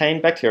 may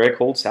contain bacteria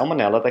called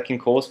salmonella that can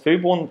cause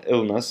foodborne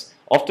illness,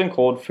 often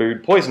called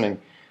food poisoning.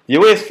 The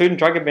US Food and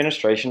Drug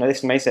Administration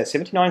estimates that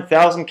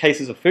 79,000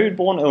 cases of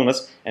foodborne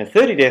illness and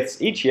 30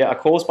 deaths each year are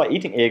caused by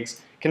eating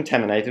eggs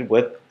contaminated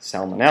with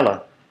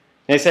salmonella.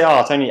 They say, oh,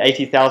 it's only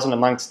 80,000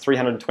 amongst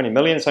 320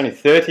 million, it's only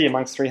 30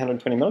 amongst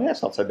 320 million,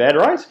 that's not so bad,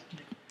 right?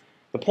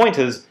 The point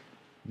is,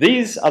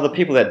 these are the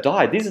people that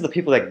died, these are the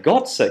people that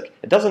got sick.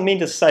 It doesn't mean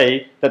to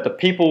say that the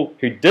people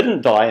who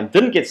didn't die and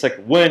didn't get sick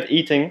weren't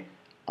eating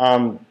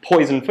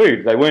poison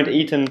food. They weren't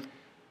eating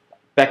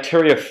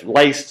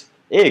bacteria-laced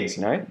eggs,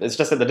 you know? It's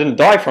just that they didn't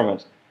die from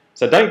it.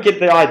 So don't get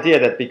the idea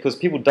that because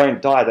people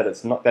don't die that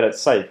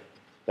it's safe.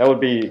 That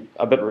would be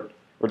a bit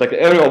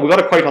ridiculous. Anyway, we've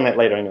got a quote on that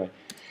later anyway.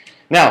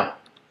 Now,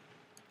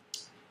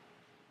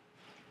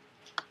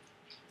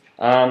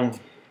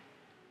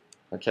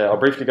 okay, I'll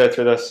briefly go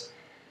through this.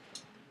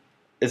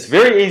 It's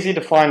very easy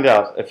to find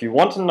out. If you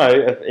want to know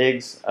if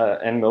eggs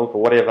and milk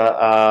or whatever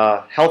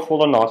are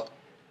healthful or not,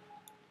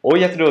 all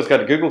you have to do is go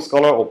to Google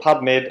Scholar or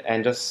PubMed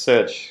and just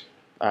search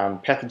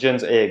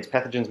pathogens, eggs,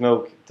 pathogens,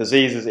 milk,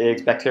 diseases,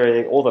 eggs,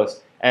 bacteria, egg, all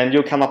this. And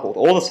you'll come up with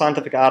all the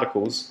scientific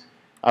articles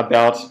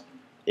about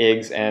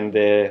eggs and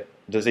their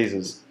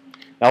diseases.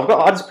 Now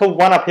I just pulled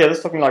one up here.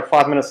 This took me like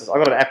 5 minutes. I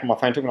got an app on my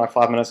phone. It took me like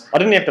 5 minutes. I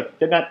didn't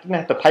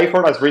have to pay for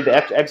it. I just read the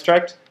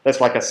abstract.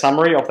 That's like a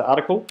summary of the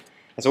article.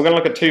 And so we're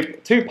going to look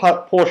at two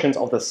portions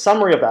of the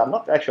summary of that,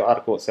 not the actual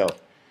article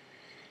itself.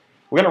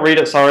 We're going to read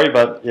it. Sorry,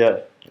 but yeah,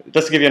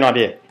 just to give you an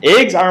idea.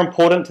 Eggs are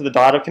important to the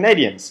diet of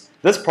Canadians.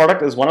 This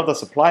product is one of the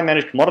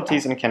supply-managed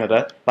commodities in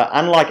Canada, but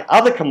unlike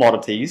other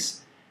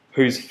commodities,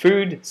 whose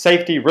food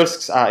safety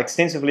risks are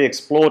extensively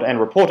explored and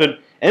reported,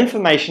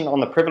 information on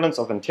the prevalence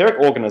of enteric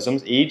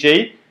organisms,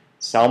 e.g.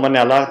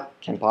 Salmonella,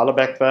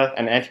 Campylobacter,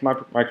 and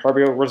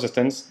antimicrobial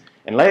resistance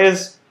in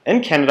layers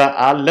in Canada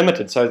are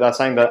limited. So they're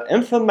saying the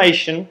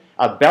information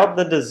about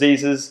the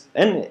diseases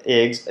in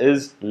eggs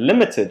is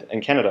limited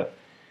in Canada.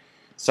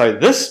 So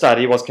this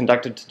study was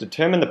conducted to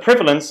determine the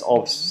prevalence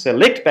of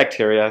select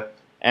bacteria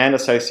and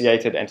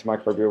associated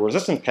antimicrobial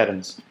resistance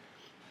patterns.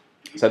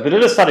 So they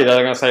did a study that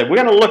they're going to say, we're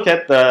going to look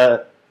at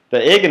the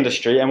egg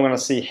industry and we're going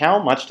to see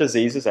how much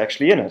disease is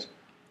actually in it.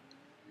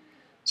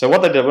 So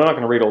what they did, we're not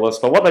going to read all this,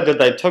 but what they did,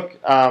 they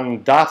took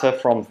data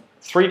from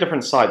 3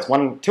 different sites,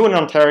 two in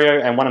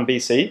Ontario and one in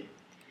BC.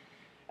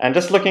 And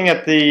just looking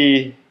at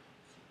the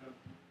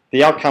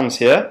outcomes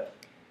here,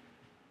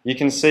 you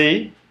can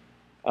see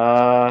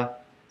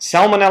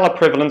Salmonella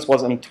prevalence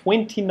was in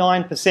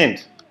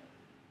 29%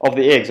 of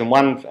the eggs in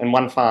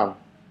one farm,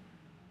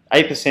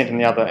 8% in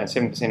the other, and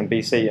 7% in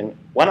BC. And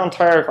one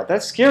Ontario,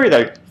 that's scary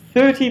though.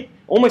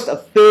 Almost a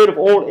third of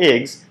all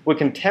eggs were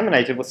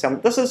contaminated with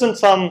salmonella. This isn't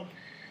some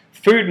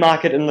food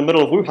market in the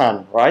middle of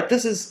Wuhan, right?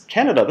 This is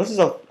Canada. This is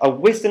a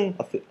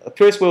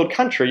first world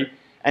country,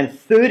 and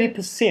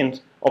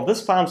 30% of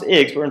this farm's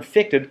eggs were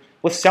infected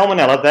with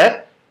salmonella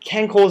that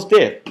can cause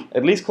death,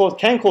 at least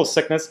can cause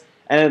sickness,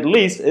 and at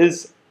least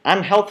is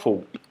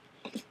unhealthful.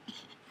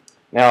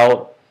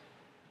 Now,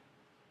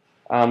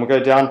 we'll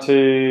go down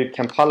to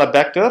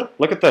Campylobacter.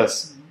 Look at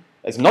this.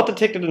 It's not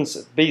detected in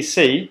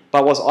BC,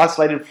 but was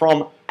isolated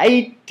from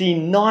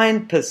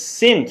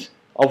 89%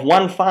 of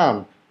one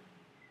farm.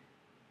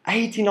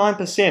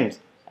 89%.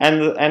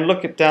 And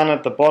look down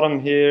at the bottom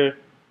here.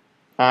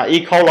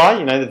 E. coli,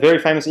 you know, the very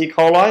famous E.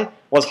 coli,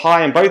 was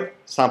high in both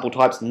sample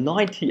types,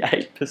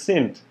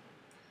 98%.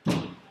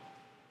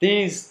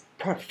 These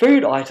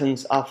food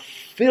items are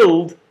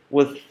filled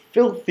with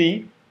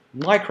filthy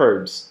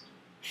microbes.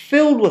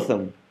 Filled with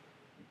them.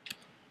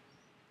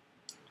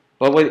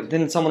 But wait,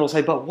 then someone will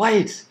say, but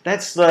wait,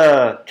 that's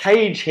the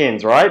cage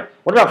hens, right?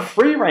 What about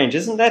free range?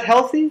 Isn't that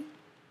healthy?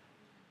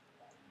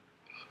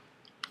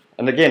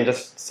 And again,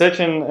 just search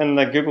in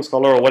the Google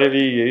Scholar or whatever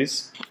you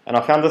use, and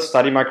I found this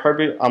study,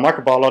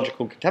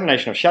 microbiological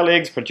contamination of shell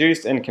eggs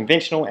produced in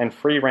conventional and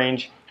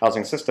free-range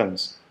housing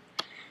systems.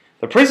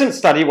 The present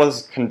study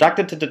was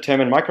conducted to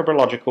determine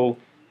microbiological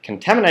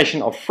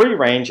contamination of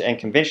free-range and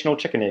conventional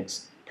chicken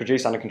eggs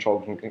produced under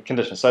controlled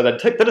conditions. So they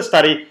did a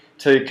study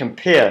to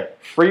compare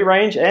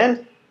free-range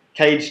and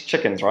caged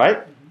chickens,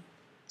 right?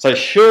 So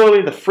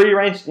surely the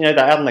free-range, you know,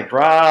 they're out in the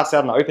grass,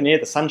 out in the open air,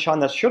 the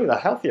sunshine, surely they're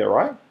healthier,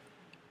 right?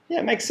 Yeah,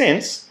 it makes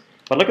sense.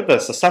 But look at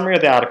this, the summary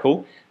of the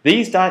article.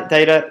 These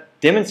data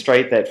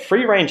demonstrate that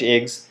free-range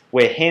eggs,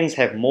 where hens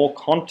have more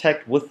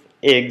contact with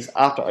eggs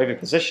after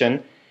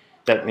oviposition,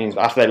 that means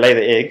after they lay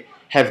the egg,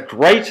 have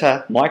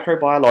greater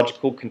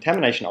microbiological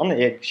contamination on the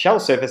egg shell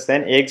surface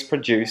than eggs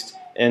produced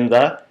in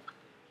the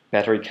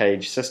battery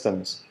cage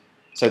systems.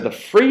 So the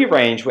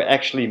free-range were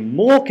actually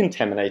more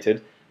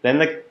contaminated than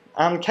the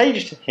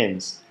caged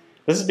hens.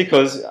 This is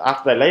because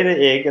after they lay the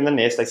egg in the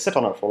nest, they sit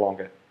on it for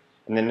longer.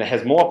 And then it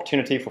has more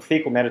opportunity for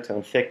fecal matter to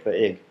infect the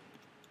egg.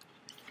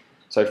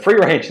 So free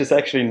range is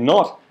actually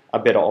not a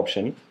better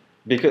option,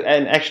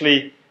 and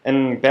actually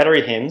in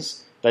battery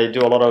hens they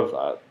do a lot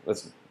of,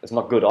 it's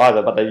not good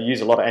either, but they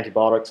use a lot of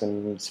antibiotics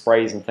and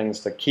sprays and things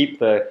to keep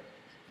the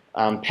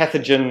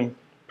pathogen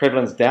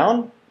prevalence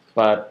down,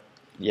 but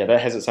yeah,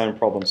 that has its own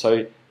problem.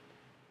 So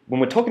when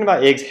we're talking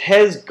about eggs,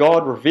 has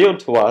God revealed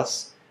to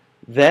us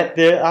that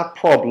there are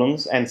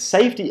problems and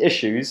safety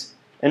issues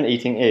in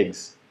eating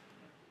eggs?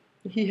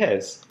 He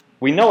has.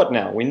 We know it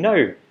now. We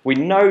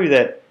know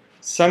that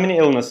so many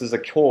illnesses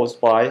are caused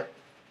by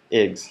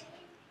eggs.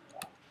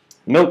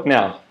 Milk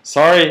now.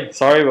 Sorry,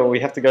 but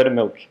we have to go to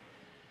milk.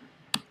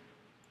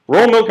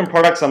 Raw milk and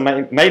products are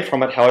made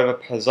from it, however,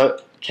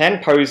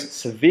 can pose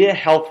severe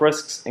health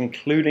risks,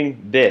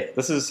 including death.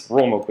 This is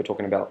raw milk we're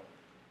talking about.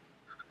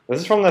 This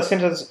is from the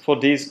Centers for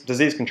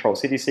Disease Control,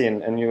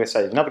 CDC in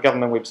USA, another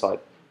government website.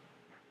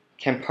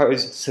 Can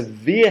pose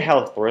severe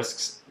health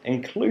risks,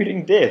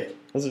 including death.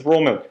 This is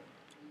raw milk.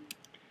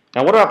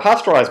 Now, what about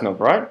pasteurized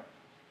milk, right?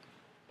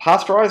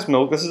 Pasteurized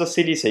milk, this is the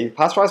CDC,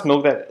 pasteurized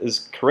milk that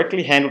is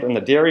correctly handled in the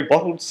dairy,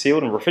 bottled,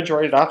 sealed, and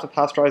refrigerated after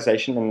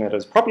pasteurization, and that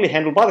is properly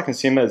handled by the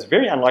consumer, is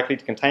very unlikely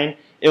to contain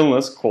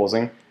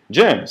illness-causing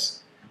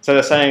germs. So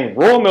they're saying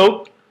raw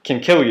milk can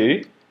kill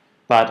you,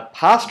 but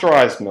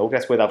pasteurized milk,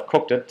 that's where they've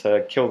cooked it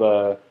to kill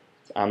the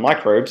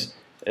microbes,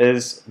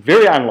 is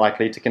very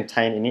unlikely to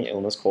contain any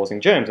illness-causing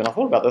germs. And I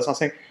thought about this, and I was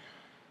thinking,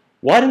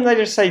 why didn't they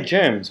just say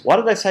germs? Why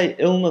did they say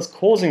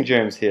illness-causing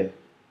germs here?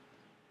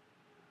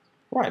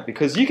 Right,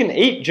 because you can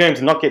eat germs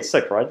and not get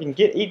sick, right? You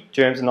can eat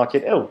germs and not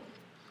get ill.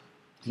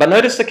 But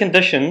notice the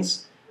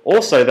conditions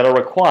also that are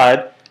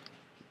required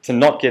to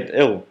not get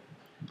ill.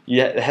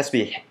 It has to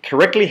be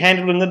correctly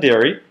handled in the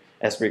dairy, it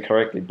has to be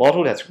correctly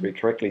bottled, it has to be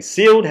correctly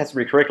sealed, it has to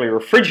be correctly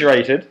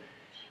refrigerated,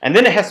 and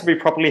then it has to be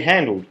properly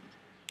handled.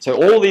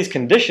 So all these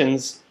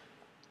conditions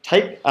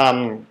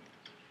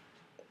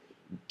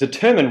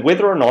determine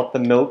whether or not the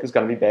milk is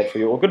going to be bad for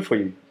you or good for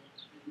you.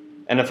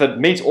 And if it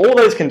meets all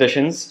those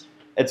conditions,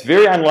 it's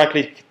very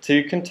unlikely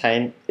to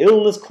contain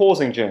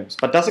illness-causing germs.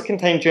 But does it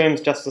contain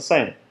germs just the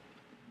same?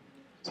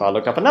 So I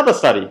looked up another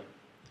study.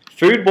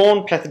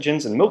 Foodborne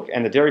pathogens in milk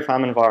and the dairy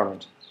farm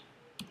environment.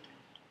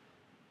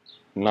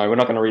 No, we're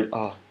not going to read...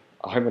 Oh,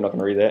 I hope we're not going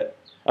to read that.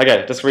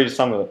 Okay, just read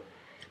some of it.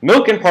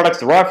 Milk and products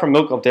derived from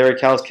milk of dairy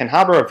cows can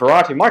harbour a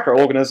variety of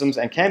microorganisms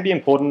and can be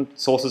important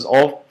sources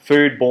of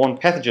foodborne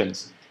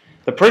pathogens.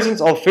 The presence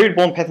of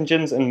foodborne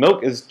pathogens in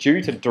milk is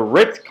due to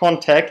direct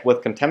contact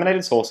with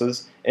contaminated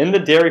sources in the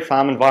dairy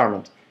farm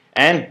environment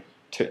and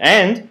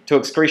to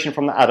excretion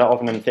from the udder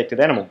of an infected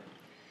animal.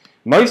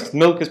 Most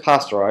milk is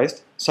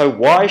pasteurized, so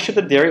why should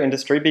the dairy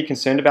industry be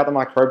concerned about the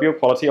microbial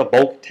quality of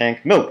bulk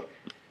tank milk?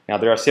 Now,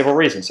 there are several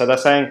reasons. So they're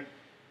saying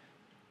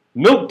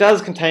milk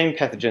does contain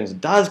pathogens,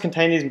 does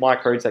contain these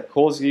microbes that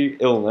cause you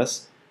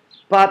illness,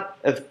 but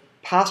if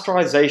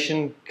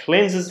pasteurization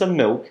cleanses the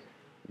milk,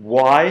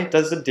 why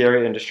does the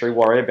dairy industry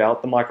worry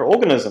about the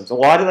microorganisms? Or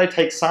why do they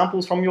take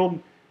samples from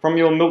your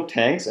milk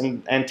tanks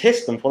and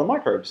test them for the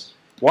microbes?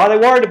 Why are they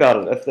worried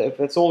about it if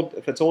it's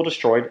all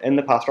destroyed in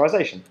the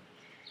pasteurization?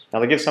 Now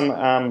they give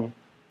some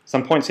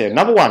points here.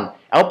 Number one,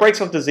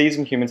 outbreaks of disease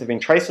in humans have been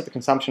traced to the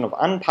consumption of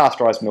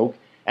unpasteurized milk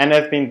and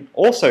have been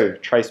also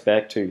traced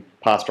back to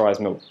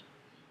pasteurized milk.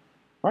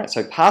 Right,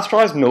 so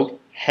pasteurized milk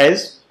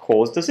has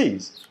caused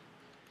disease.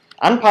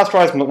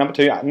 Unpasteurized milk, number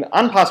two,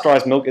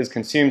 unpasteurized milk is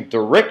consumed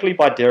directly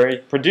by dairy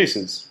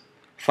producers,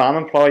 farm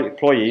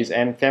employees,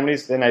 and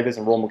families, their neighbours,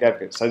 and raw milk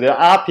advocates. So there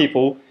are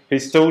people who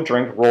still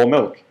drink raw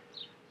milk.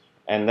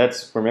 And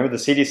that's, remember, the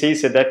CDC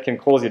said that can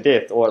cause your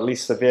death, or at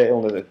least severe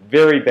illness. It's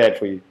very bad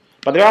for you.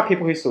 But there are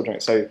people who still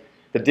drink. So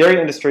the dairy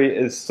industry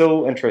is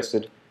still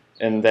interested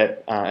in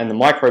that, in the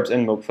microbes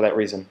in milk for that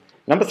reason.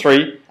 Number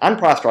three,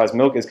 unpasteurized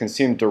milk is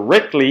consumed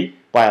directly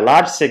by a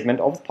large segment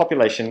of the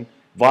population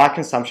via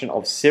consumption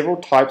of several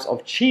types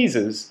of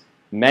cheeses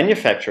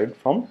manufactured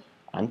from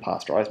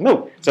unpasteurized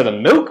milk. So the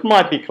milk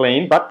might be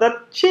clean, but the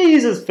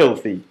cheese is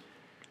filthy.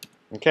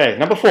 Okay,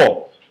 number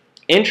four,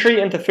 entry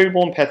of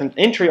foodborne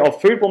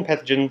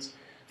pathogens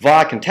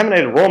via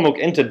contaminated raw milk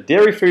into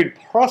dairy food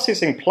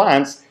processing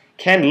plants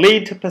can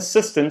lead to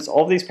persistence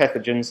of these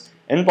pathogens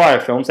in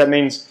biofilms. That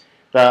means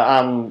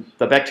the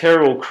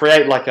bacteria will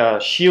create like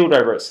a shield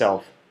over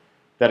itself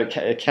that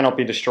it cannot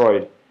be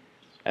destroyed.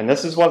 And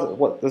this is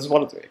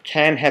what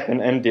can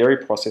happen in dairy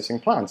processing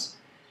plants.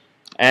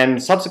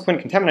 And subsequent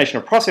contamination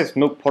of processed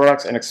milk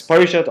products and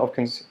exposure of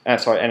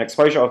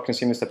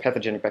consumers to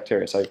pathogenic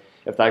bacteria. So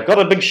if they've got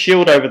a big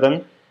shield over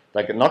them,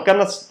 they're not going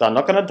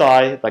to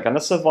die. They're going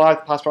to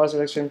survive the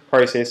pasteurization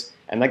process,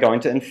 and they're going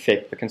to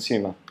infect the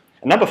consumer.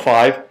 And number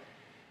five,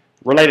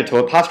 related to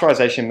it,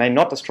 pasteurization may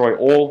not destroy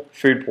all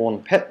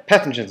foodborne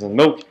pathogens in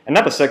milk. And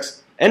number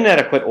six,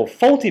 inadequate or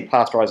faulty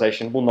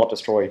pasteurization will not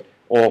destroy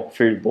all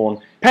foodborne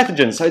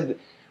pathogens. So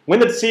when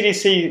the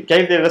CDC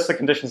gave their list of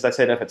conditions, they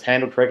said if it's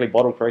handled correctly,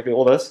 bottled correctly,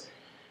 all this,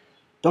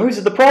 those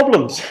are the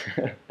problems.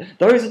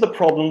 Those are the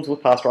problems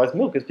with pasteurized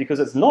milk, is because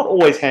it's not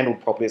always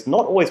handled properly, it's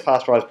not always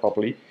pasteurized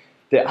properly.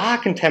 There are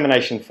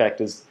contamination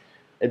factors.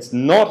 It's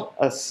not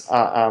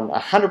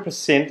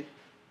 100%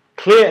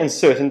 clear and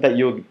certain that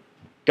you're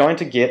going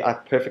to get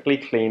a perfectly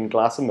clean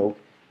glass of milk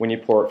when you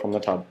pour it from the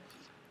tub.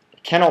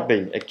 It cannot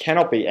be. It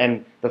cannot be.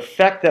 And the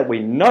fact that we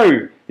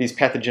know these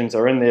pathogens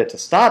are in there to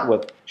start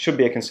with should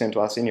be a concern to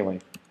us anyway.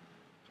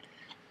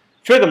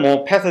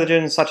 Furthermore,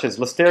 pathogens such as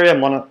Listeria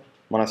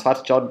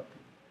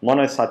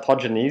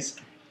monocytogenes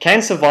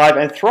can survive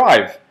and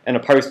thrive in a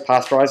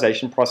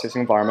post-pasteurization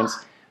processing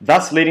environments,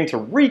 thus leading to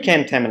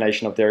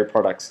recontamination of dairy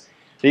products.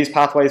 These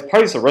pathways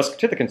pose a risk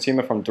to the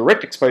consumer from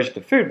direct exposure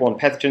to foodborne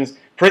pathogens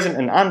present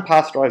in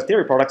unpasteurized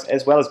dairy products,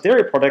 as well as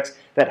dairy products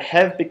that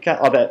have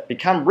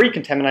become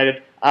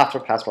recontaminated after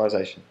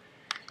pasteurization.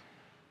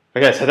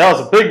 Okay, so that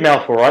was a big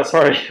mouthful, right?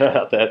 Sorry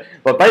about that.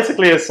 But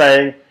basically it's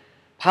saying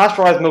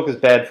pasteurized milk is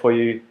bad for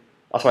you.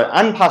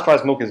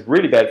 Unpasteurized milk is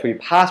really bad for you.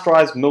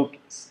 Pasteurized milk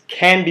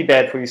can be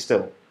bad for you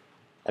still.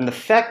 And the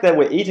fact that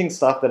we're eating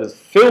stuff that is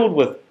filled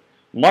with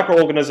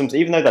microorganisms,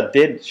 even though they're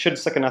dead, should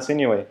sicken us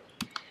anyway.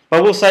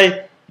 But we'll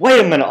say, wait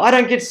a minute, I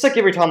don't get sick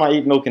every time I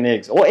eat milk and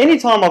eggs. Or any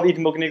time I've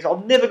eaten milk and eggs,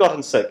 I've never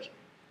gotten sick.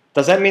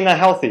 Does that mean they're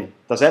healthy?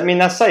 Does that mean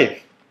they're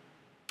safe?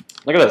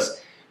 Look at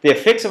this. The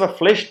effects of a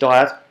flesh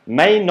diet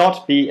may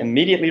not be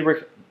immediately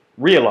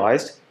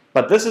realized,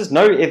 but this is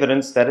no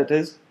evidence that it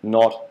is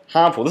not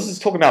harmful. This is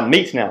talking about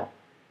meat now.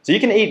 So you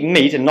can eat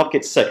meat and not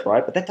get sick,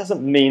 right? But that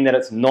doesn't mean that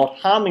it's not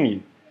harming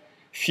you.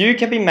 Few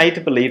can be made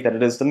to believe that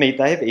it is the meat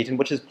they have eaten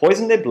which has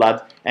poisoned their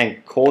blood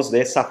and caused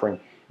their suffering.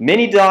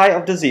 Many die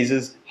of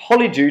diseases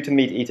wholly due to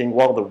meat eating,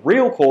 while the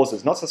real cause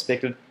is not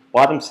suspected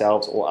by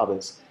themselves or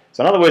others.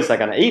 So in other words, they're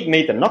going to eat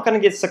meat, they're not going to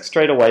get sick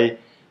straight away,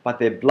 but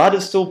their blood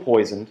is still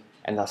poisoned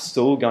and they're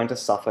still going to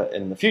suffer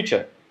in the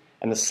future.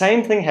 And the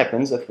same thing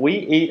happens if we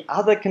eat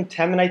other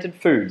contaminated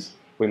foods.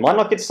 We might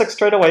not get sick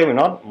straight away, we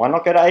might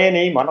not get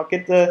A&E, might not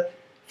get the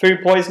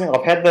food poisoning.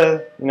 I've had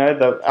the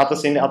out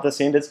the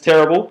send, it's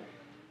terrible.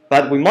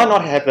 But we might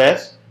not have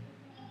that.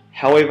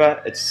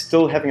 However, it's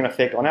still having an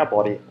effect on our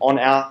body, on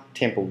our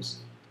temples.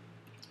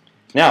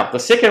 Now, the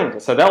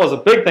second, so that was a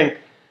big thing.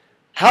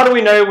 How do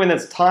we know when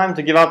it's time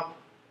to give up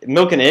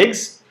milk and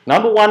eggs?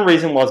 Number one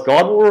reason was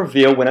God will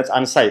reveal when it's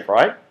unsafe,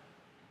 right?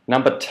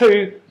 Number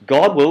two,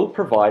 God will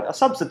provide a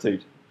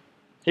substitute.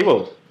 He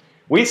will.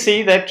 We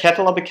see that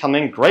cattle are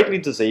becoming greatly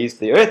diseased.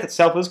 The earth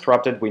itself is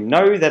corrupted. We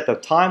know that the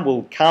time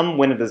will come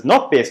when it is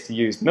not best to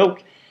use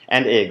milk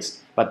and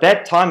eggs. But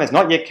that time has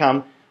not yet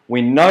come.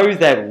 We know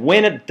that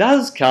when it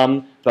does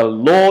come, the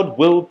Lord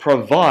will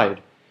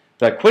provide.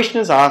 The question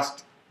is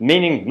asked,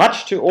 meaning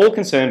much to all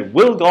concerned,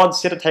 will God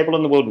set a table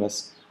in the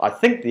wilderness? I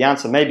think the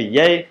answer may be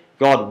yea,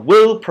 God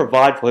will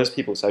provide for his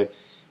people. So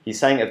he's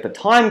saying if the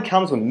time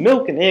comes when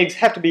milk and eggs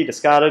have to be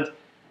discarded,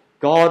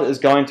 God is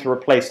going to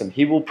replace them.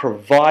 He will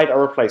provide a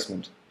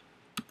replacement.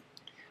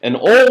 In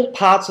all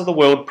parts of the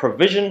world,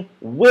 provision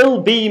will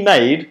be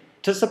made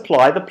to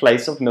supply the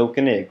place of milk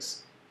and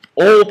eggs.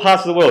 All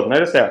parts of the world,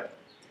 notice that.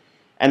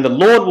 And the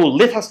Lord will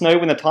let us know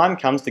when the time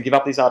comes to give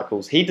up these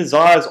articles. He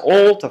desires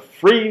all to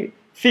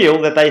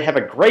feel that they have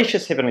a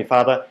gracious Heavenly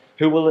Father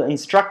who will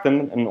instruct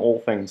them in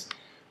all things.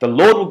 The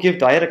Lord will give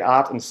didactic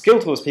art and skill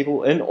to his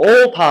people in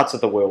all parts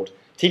of the world,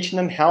 teaching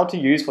them how to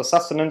use for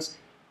sustenance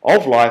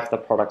of life the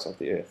products of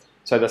the earth.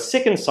 So the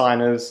second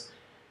sign is,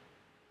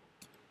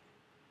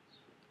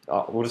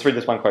 we'll just read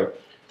this one quote.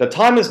 The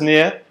time is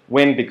near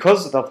when,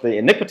 because of the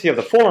iniquity of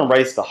the fallen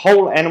race, the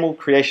whole animal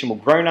creation will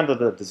groan under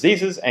the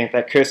diseases and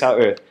that curse our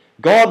earth.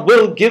 God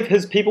will give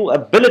his people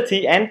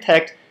ability and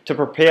tact to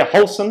prepare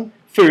wholesome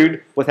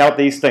food without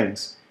these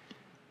things.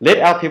 Let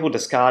our people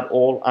discard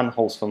all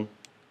unwholesome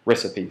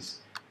recipes.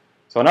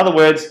 So in other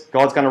words,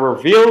 God's going to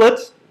reveal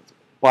it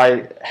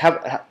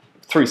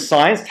through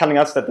science, telling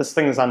us that this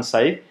thing is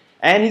unsafe,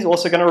 and he's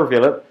also going to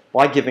reveal it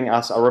by giving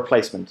us a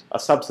replacement, a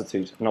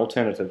substitute, an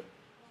alternative.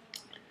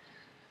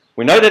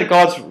 We know that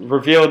God's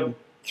revealed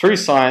through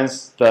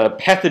science the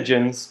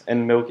pathogens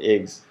in milk,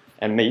 eggs,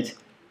 and meat.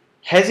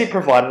 Has he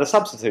provided a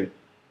substitute?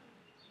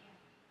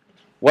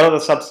 What are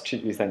the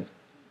substitutes you think?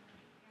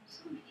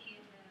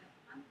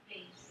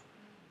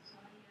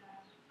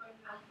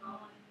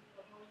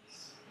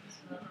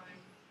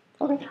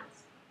 Okay.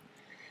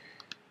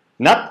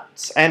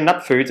 Nuts and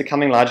nut foods are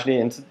coming largely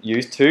into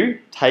use to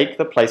take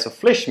the place of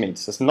flesh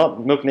meats. It's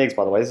not milk and eggs,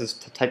 by the way. This is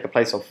to take the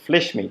place of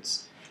flesh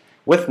meats.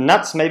 With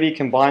nuts, maybe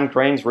combined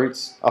grains,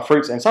 fruits,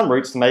 and some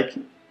roots to make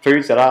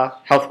foods that are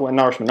healthful and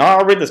nourishment. Now,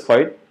 I read this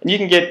quote, and you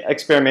can get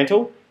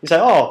experimental. You say,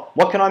 oh,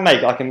 what can I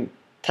make? I can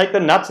take the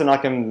nuts and I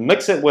can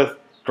mix it with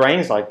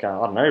grains like, I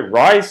don't know,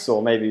 rice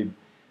or maybe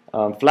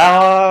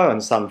flour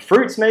and some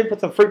fruits, maybe put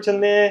some fruits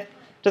in there.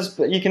 Just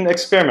you can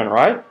experiment,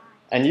 right?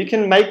 And you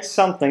can make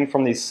something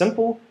from these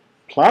simple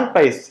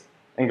plant-based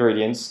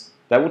ingredients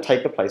that will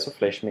take the place of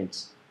flesh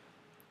meats.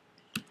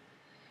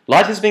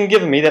 Light has been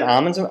given me that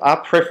almonds are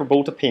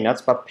preferable to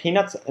peanuts, but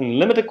peanuts in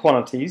limited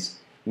quantities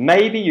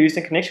may be used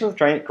in connection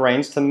with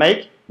grains to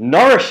make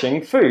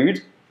nourishing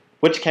food,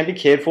 which can be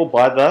cared for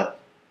by the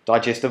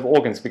digestive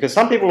organs. Because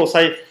some people will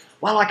say,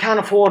 well, I can't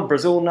afford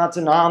Brazil nuts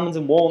and almonds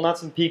and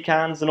walnuts and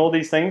pecans and all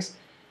these things.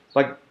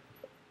 But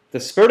the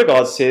Spirit of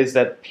God says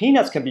that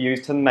peanuts can be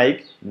used to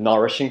make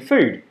nourishing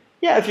food.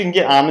 Yeah, if you can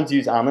get almonds,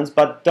 use almonds,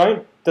 but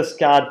don't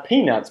discard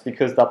peanuts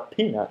because they're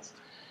peanuts.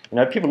 You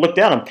know, people look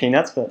down on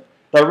peanuts, but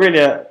they're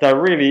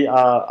really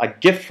a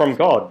gift from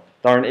God.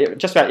 They're in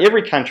just about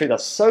every country. They're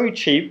so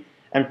cheap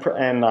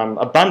and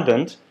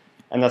abundant,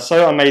 and they're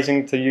so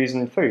amazing to use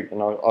in food.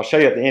 And I'll show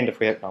you at the end if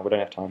we have. No, we don't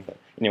have time. But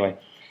anyway,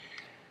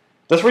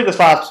 let's read this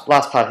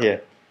last part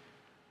here.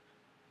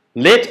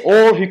 Let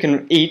all who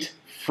can eat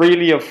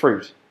freely of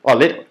fruit.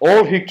 Let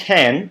all who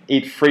can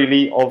eat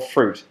freely of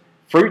fruit.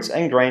 Fruits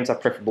and grains are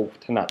preferable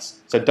to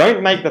nuts. So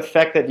don't make the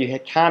fact that you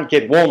can't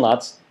get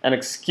walnuts an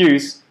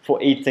excuse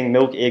for eating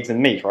milk, eggs,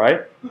 and meat,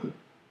 right?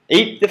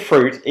 Eat the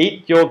fruit,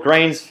 eat your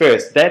grains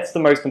first. That's the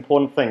most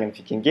important thing. And if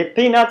you can get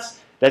peanuts,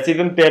 that's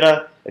even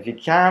better. If you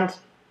can't,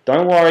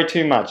 don't worry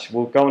too much.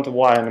 We'll go into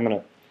why in a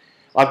minute.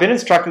 I've been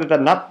instructed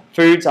that nut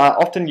foods are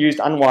often used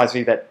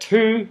unwisely, that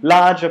too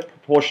large a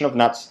proportion of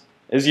nuts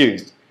is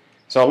used.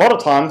 So a lot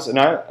of times, you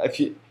know,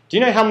 do you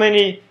know how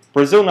many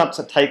Brazil nuts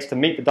it takes to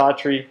meet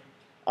the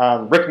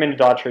recommended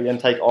dietary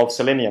intake of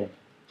selenium?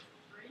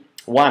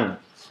 1.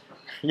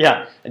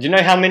 Yeah. And do you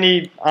know how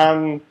many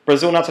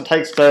Brazil nuts it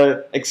takes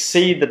to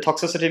exceed the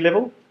toxicity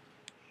level?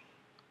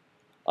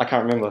 I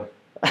can't remember.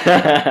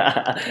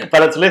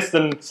 But it's less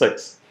than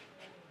 6,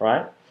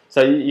 right?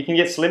 So you can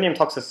get selenium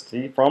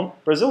toxicity from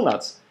Brazil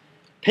nuts.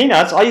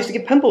 Peanuts, I used to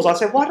get pimples. I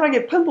said, why do I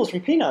get pimples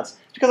from peanuts?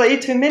 It's because I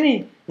eat too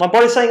many. My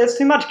body's saying it's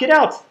too much, get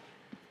out.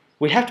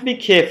 We have to be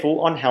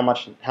careful on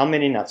how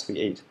many nuts we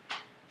eat.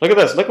 Look at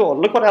this. Look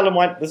what Ellen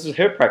White, this is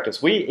her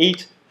practice. We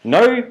eat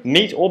no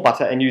meat or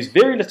butter and use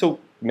very little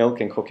milk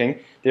in cooking.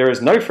 There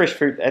is no fresh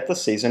fruit at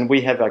this season.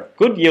 We have a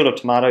good yield of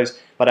tomatoes,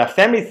 but our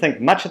family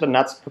think much of the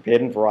nuts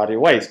prepared in a variety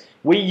of ways.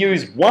 We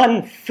use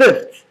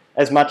 1/5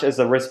 as much as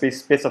the recipe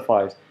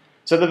specifies.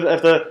 So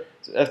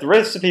if the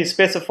recipe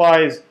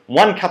specifies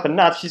 1 cup of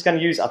nuts, she's going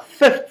to use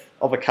 1/5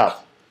 of a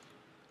cup.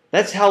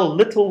 That's how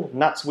little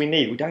nuts we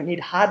need. We don't need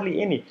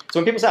hardly any. So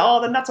when people say,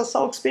 oh, the nuts are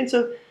so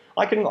expensive,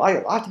 I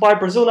have to buy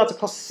Brazil nuts that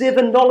cost $7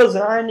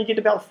 and I only get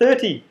about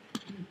 30.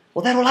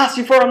 Well, that'll last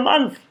you for a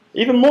month,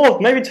 even more,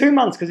 maybe 2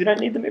 months, because you don't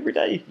need them every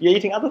day. You're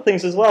eating other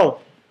things as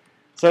well.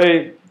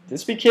 So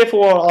just be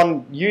careful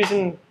on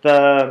using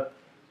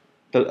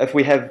if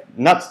we have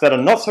nuts that are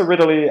not so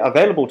readily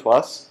available to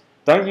us,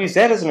 don't use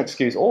that as an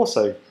excuse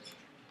also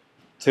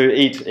to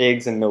eat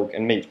eggs and milk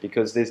and meat,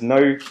 because there's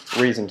no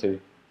reason to.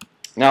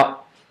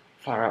 Now,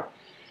 far out.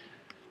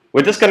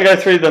 We're just going to go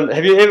through them.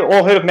 Have you ever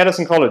all heard of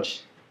Madison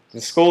College? The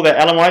school that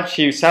Ellen White,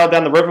 she sailed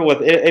down the river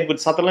with Edward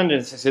Sutherland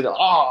and said,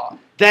 oh,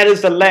 that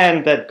is the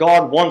land that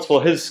God wants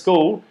for his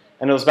school.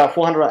 And it was about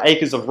 400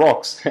 acres of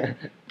rocks.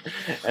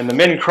 And the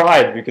men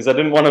cried because they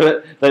didn't want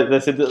to, they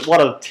said,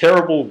 what a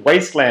terrible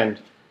wasteland.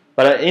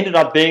 But it ended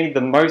up being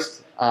the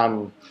most,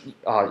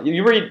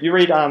 you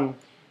read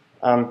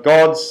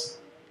God's,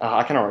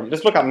 I can't remember,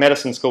 just look up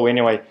Madison School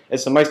anyway.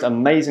 It's the most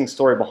amazing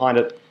story behind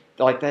it.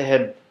 Like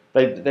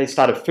they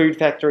started food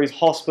factories,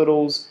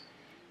 hospitals,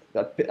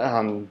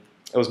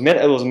 it was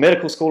a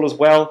medical school as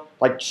well.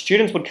 Like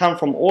students would come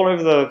from all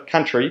over the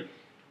country.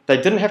 They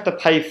didn't have to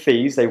pay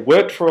fees. They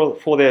worked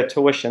for their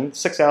tuition,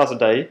 6 hours a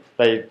day.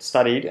 They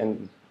studied,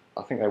 and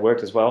I think they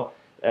worked as well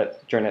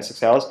during that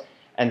 6 hours.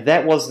 And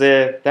that was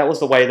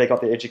the way they got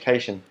their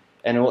education.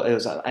 And it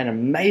was an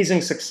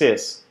amazing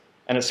success.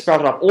 And it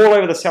sprouted up all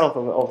over the south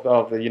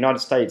of the United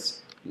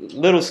States.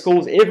 Little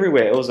schools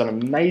everywhere. It was an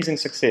amazing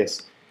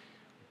success.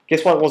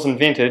 Guess what was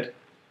invented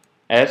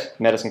at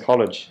Madison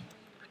College?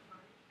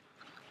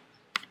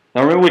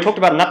 Now remember, we talked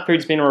about nut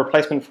foods being a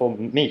replacement for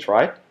meat,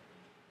 right?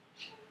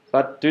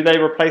 But do they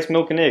replace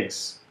milk and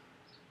eggs?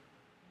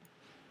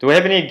 Do we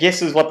have any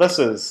guesses what this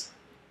is?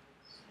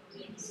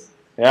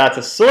 Yeah, it's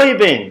a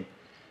soybean.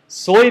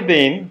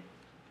 Soybean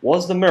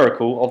was the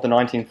miracle of the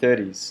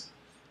 1930s.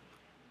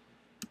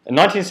 In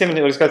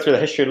 1917, let's go through the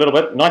history a little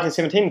bit. In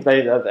 1917,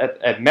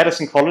 at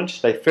Madison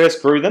College, they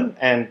first grew them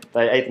and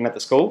they ate them at the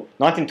school.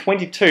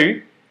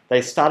 1922,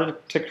 they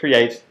started to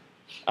create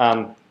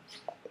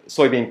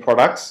soybean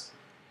products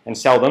and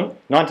sell them.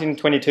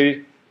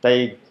 1922,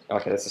 okay,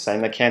 that's the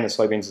same. They can the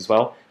soybeans as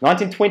well.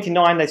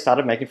 1929, they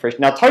started making fresh.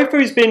 Now,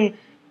 tofu's been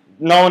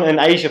known in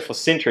Asia for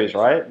centuries,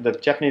 right? The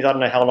Japanese, I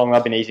don't know how long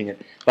I've been eating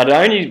it. But it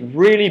only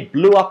really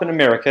blew up in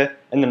America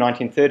in the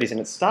 1930s. And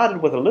it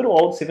started with a little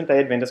old Seventh-day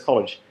Adventist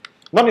college.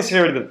 Not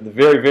necessarily the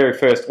very, very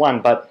first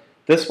one, but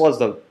this was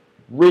the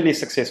really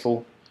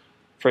successful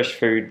fresh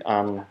food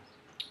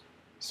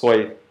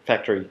soy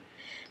factory.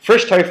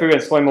 Fresh tofu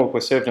and soy milk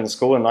were served in the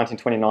school in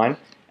 1929.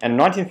 And in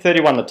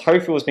 1931, the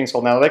tofu was being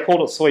sold. Now, they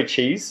called it soy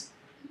cheese,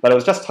 but it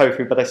was just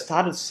tofu, but they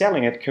started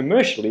selling it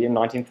commercially in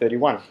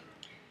 1931.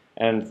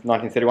 And in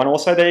 1931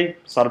 also, they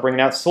started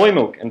bringing out soy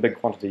milk in big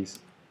quantities.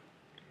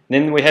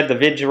 And then we had the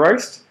veggie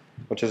roast,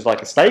 which is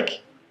like a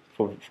steak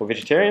for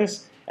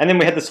vegetarians. And then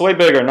we had the soy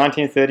burger in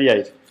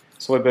 1938,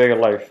 soy burger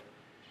loaf.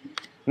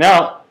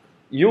 Now,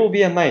 you will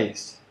be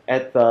amazed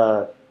at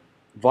the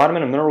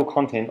vitamin and mineral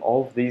content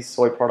of these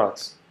soy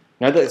products.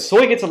 Now, the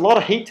soy gets a lot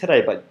of heat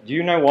today, but do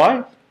you know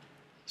why?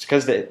 It's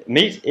because the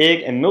meat,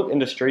 egg, and milk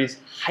industries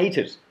hate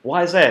it.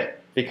 Why is that?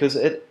 Because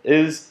it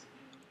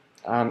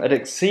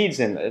exceeds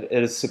them. It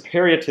is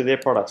superior to their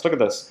products. Look at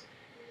this.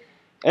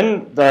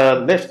 In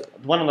the left,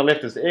 one on the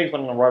left is the eggs,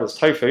 one on the right is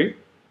tofu.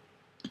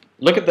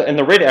 Look at in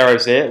the red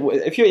arrows there.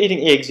 If you're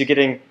eating eggs, you're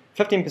getting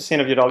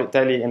 15% of your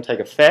daily intake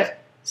of fat,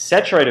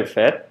 saturated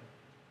fat,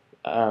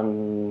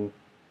 cholesterol.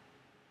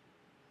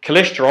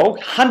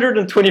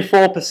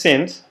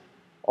 124%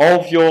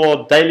 of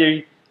your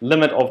daily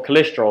limit of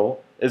cholesterol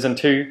is in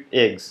 2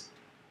 eggs.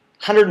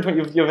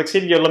 120. You've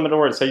exceeded your limit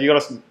already, so you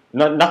got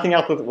nothing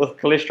else with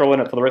cholesterol in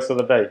it for the rest of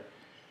the day.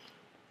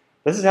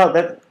 This is how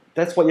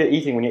that's what you're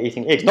eating when you're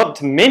eating eggs. Not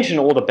to mention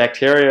all the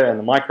bacteria and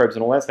the microbes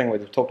and all that thing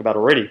we've talked about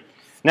already.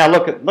 Now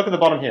look at the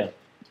bottom here.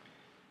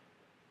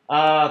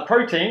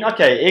 Protein.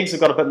 Okay, eggs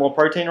have got a bit more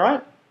protein,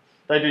 right?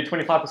 They do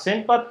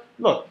 25%, but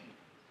look,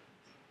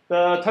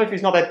 the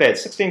tofu's not that bad,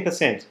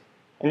 16%,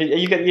 and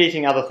you're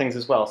eating other things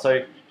as well.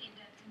 So,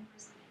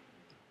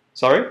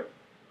 sorry.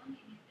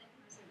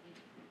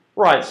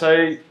 Right.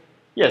 So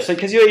yeah. So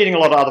because you're eating a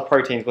lot of other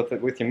proteins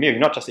with your meal, you're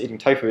not just eating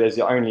tofu as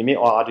your only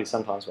meal. Oh, I do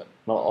sometimes, but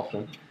not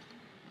often.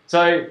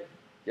 So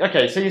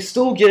okay. So you're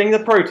still getting the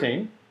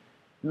protein.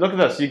 Look at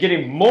this. You're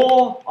getting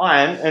more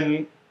iron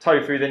in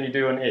tofu than you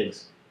do in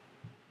eggs.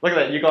 Look at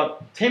that. You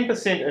got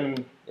 10%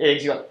 in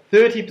eggs. You got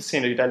 30%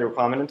 of your daily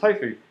requirement in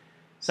tofu.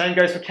 Same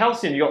goes for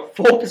calcium. You got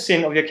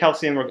 4% of your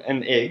calcium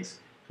in eggs.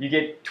 You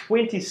get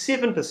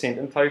 27%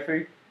 in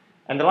tofu.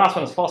 And the last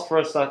one is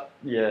phosphorus.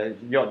 Yeah,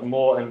 you got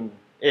more in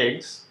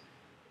eggs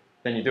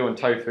than you do in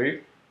tofu.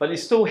 But you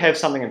still have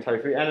something in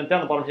tofu. And down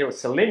the bottom here with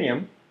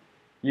selenium,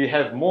 you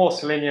have more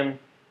selenium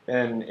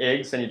in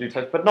eggs than you do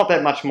tofu, but not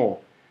that much more.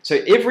 So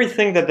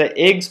everything that the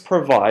eggs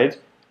provide,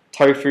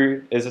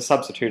 tofu is a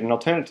substitute, an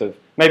alternative.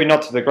 Maybe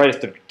not to the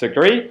greatest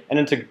degree,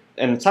 and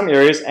in some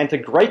areas, and to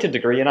greater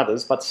degree in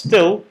others, but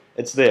still,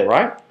 it's there,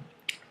 right?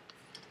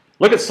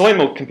 Look at soy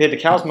milk compared to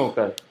cow's milk,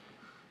 though.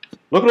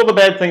 Look at all the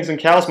bad things in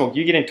cow's milk.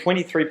 You're getting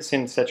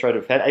 23%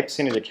 saturated fat,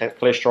 8% of your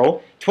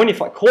cholesterol,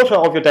 25%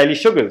 of your daily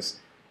sugars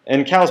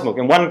in cow's milk,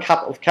 in 1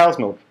 cup of cow's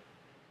milk.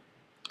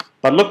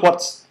 But look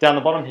what's down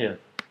the bottom here.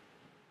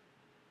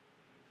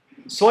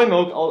 Soy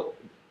milk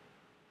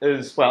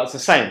is, well, it's the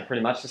same,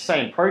 pretty much the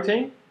same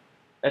protein.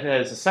 It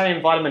has the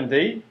same vitamin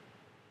D.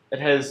 It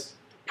has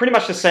pretty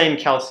much the same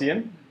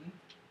calcium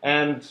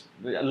and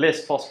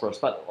less phosphorus.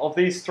 But of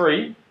these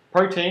three,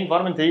 protein,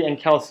 vitamin D, and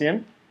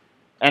calcium,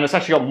 and it's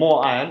actually got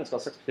more iron, it's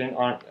got 6%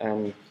 iron,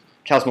 and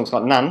cow's milk's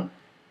got none.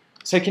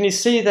 So can you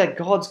see that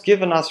God's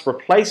given us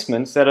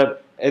replacements that are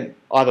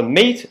either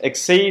meet,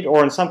 exceed,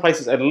 or in some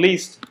places at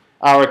least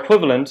are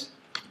equivalent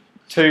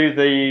to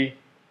the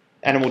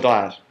animal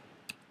diet?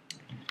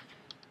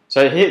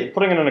 So here,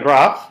 putting it in a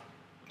graph,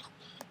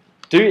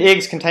 do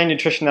eggs contain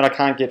nutrition that I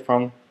can't get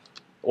from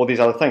all these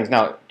other things?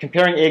 Now,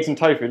 comparing eggs and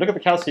tofu, look at the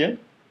calcium,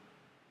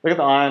 look at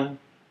the iron,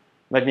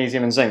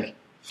 magnesium, and zinc.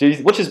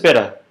 Which is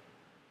better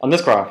on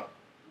this graph?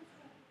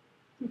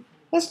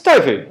 That's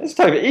tofu. It's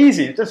tofu.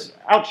 Easy. It just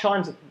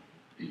outshines it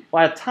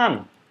by a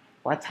ton.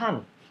 By a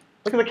ton.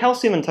 Look at the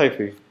calcium in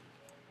tofu.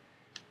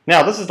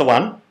 Now, this is the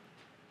one.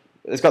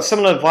 It's got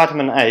similar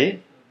vitamin A,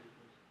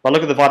 but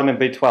look at the vitamin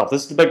B12.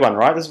 This is the big one,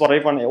 right? This is what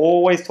everyone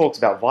always talks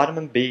about,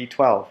 vitamin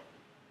B12.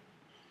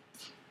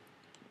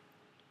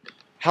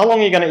 How long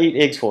are you going to eat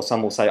eggs for?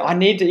 Some will say, I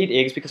need to eat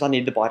eggs because I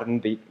need the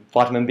vitamin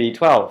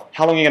B12.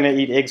 How long are you going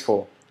to eat eggs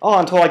for? Oh,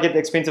 until I get the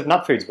expensive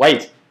nut foods.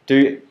 Wait,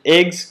 do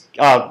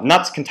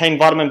nuts contain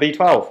vitamin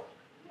B12?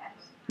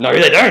 No,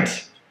 they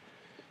don't.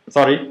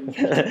 Sorry.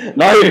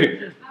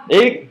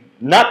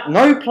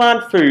 No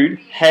plant food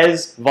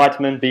has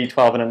vitamin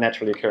B12 in it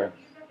naturally occurring.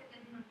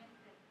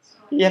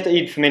 You have to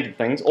eat fermented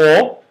things.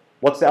 Or,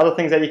 what's the other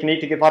things that you can eat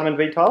to get vitamin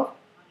B12?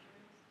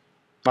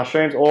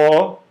 Mushrooms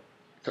or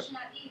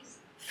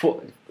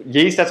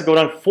yeast, that's a good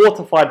one.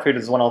 Fortified food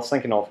is the one I was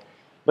thinking of.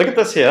 Look at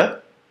this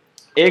here.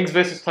 Eggs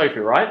versus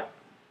tofu, right?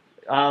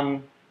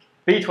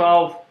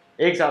 B12,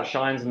 eggs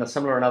outshines, and they're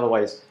similar in other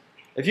ways.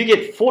 If you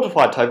get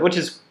fortified tofu, which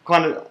is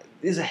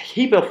there's a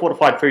heap of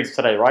fortified foods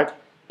today, right?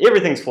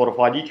 Everything's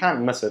fortified, you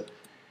can't miss it.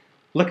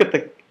 Look at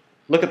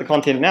the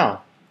content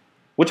now.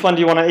 Which one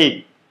do you want to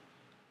eat?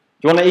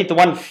 Do you want to eat the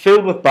one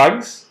filled with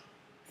bugs,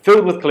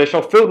 filled with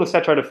cholesterol, filled with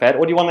saturated fat,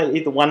 or do you want to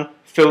eat the one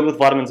filled with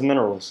vitamins and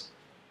minerals?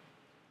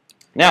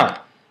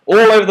 Now, all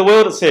over the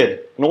world it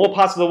said, in all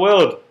parts of the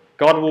world,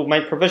 God will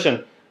make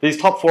provision. These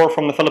top 4 are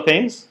from the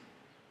Philippines.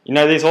 You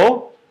know these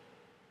all?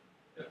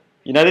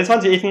 You know these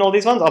ones? You've eaten all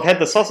these ones? I've had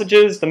the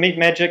sausages, the meat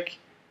magic.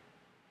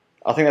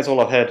 I think that's all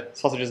I've had.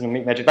 Sausages and the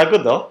meat magic. They're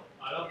good though.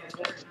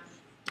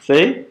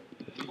 See?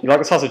 You like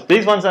the sausage?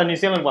 These ones are New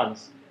Zealand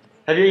ones.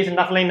 Have you eaten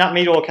nuthelene, nut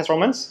meat, or casserole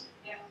mince?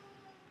 Yeah.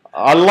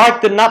 I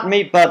like the nut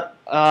meat, but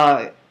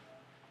I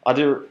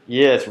do.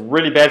 Yeah, it's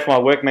really bad for my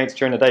workmates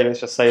during the day. Let's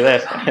just say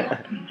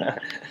that.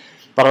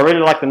 But I really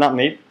like the nut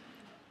meat.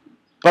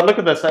 But look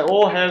at this. They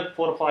all have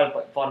fortified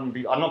vitamin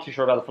B. I'm not too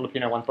sure about the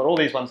Filipino ones, but all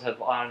these ones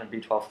have iron and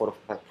B12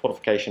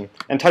 fortification,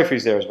 and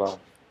tofu's there as well.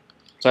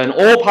 So in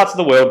all parts of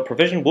the world,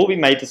 provision will be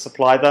made to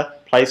supply the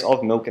place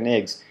of milk and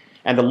eggs.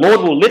 And the Lord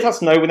will let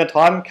us know when the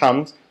time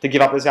comes to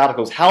give up these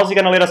articles. How is He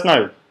going to let us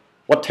know?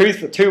 What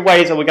two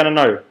ways are we going to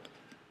know?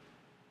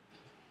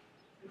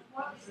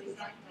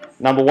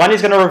 Number 1,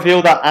 He's going to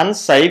reveal the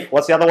unsafe.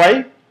 What's the other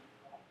way?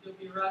 You'll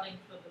be running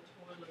for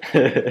the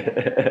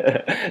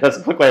toilet. That's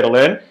a quick way to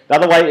learn. The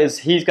other way is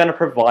He's going to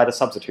provide a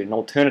substitute, an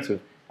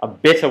alternative, a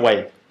better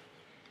way.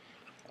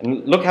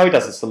 And look how He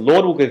does this. The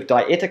Lord will give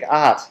dietetic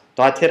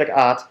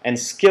art, and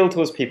skill to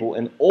His people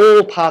in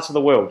all parts of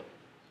the world.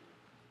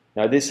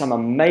 Now, there's some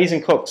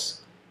amazing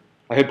cooks.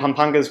 I heard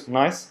Pampanga's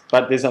nice,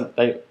 but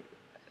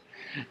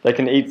they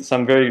can eat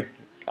some very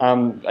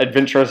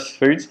adventurous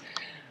foods.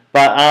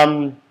 But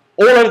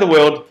all over the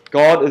world,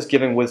 God is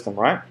giving wisdom,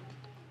 right?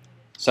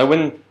 So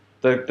when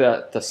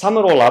to sum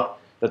it all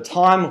up, the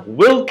time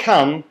will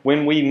come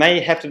when we may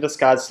have to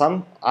discard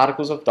some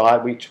articles of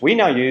diet which we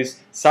now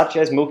use, such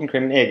as milk and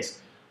cream and eggs.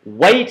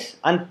 Wait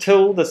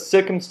until the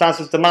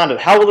circumstances demand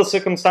it. How will the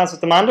circumstances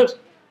demand it?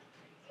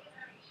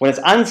 When it's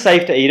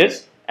unsafe to eat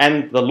it,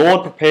 and the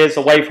Lord prepares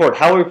a way for it.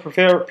 How will we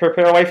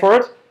prepare a way for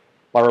it?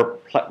 By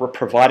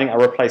providing a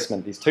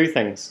replacement. These two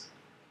things.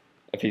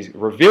 If He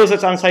reveals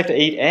it's unsafe to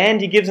eat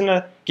and He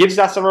gives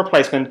us a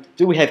replacement,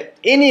 do we have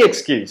any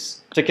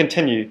excuse to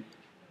continue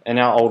in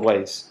our old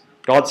ways?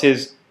 God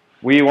says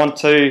we want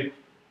to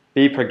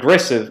be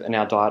progressive in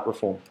our diet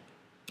reform.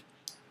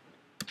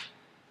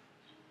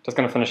 Just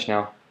going to finish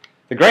now.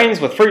 The grains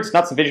with fruits,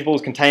 nuts and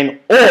vegetables contain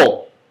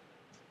all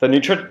the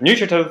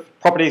nutritive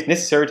properties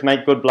necessary to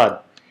make good blood.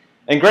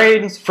 In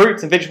grains,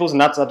 fruits and vegetables and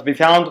nuts are to be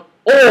found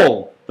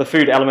all the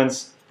food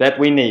elements that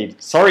we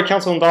need. Sorry,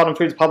 Council on Diet and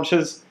Foods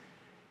publishers.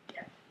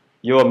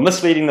 You're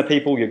misleading the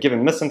people. You're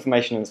giving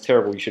misinformation and it's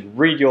terrible. You should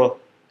read your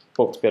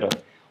books better.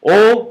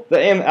 All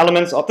the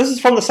elements of... This is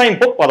from the same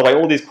book, by the way,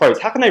 all these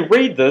quotes. How can they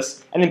read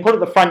this and then put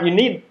it at the front? You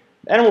need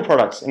animal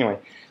products. Anyway,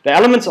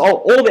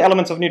 all the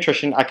elements of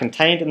nutrition are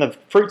contained in the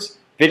fruits,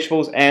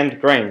 vegetables,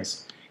 and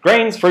grains.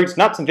 Grains, fruits,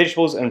 nuts, and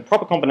vegetables in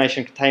proper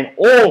combination contain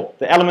all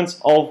the elements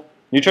of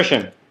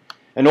nutrition.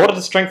 In order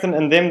to strengthen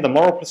in them the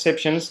moral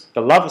perceptions,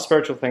 the love of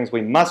spiritual things,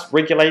 we must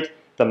regulate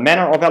the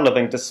manner of our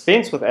living,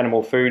 dispense with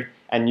animal food,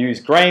 and use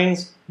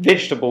grains,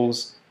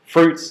 vegetables,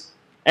 fruits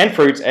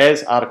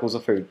as articles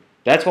of food.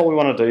 That's what we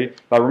want to do.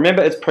 But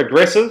remember, it's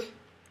progressive.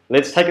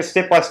 Let's take it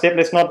step by step.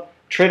 Let's not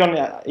tread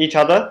on each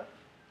other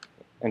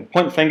and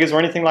point fingers or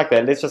anything like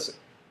that. Let's just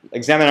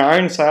examine our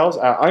own selves,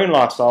 our own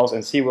lifestyles,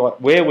 and see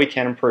where we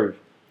can improve.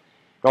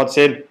 God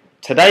said,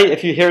 today,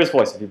 if you hear His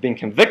voice, if you've been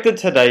convicted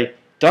today,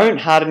 don't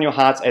harden your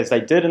hearts as they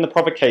did in the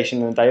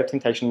provocation in the day of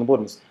temptation in the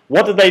wilderness.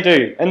 What did they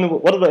do?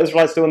 What did the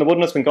Israelites do in the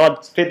wilderness when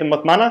God fed them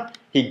with manna?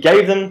 He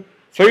gave them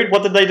food.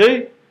 What did they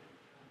do?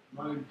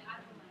 Moan.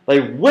 They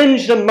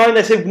whinged and moaned.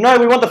 They said, no,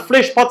 we want the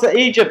flesh pots of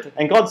Egypt.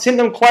 And God sent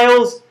them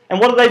quails. And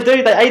what did they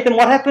do? They ate them.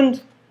 What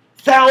happened?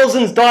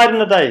 Thousands died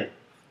in a day.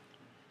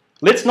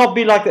 Let's not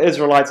be like the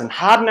Israelites and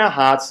harden our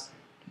hearts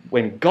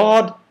when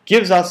God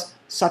gives us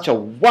such a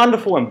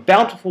wonderful and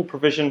bountiful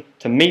provision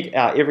to meet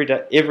our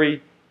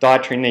every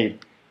dietary need.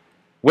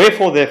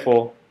 Wherefore,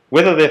 therefore,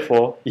 whether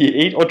therefore ye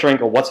eat or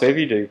drink or whatsoever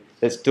you do,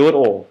 let's do it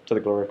all to the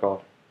glory of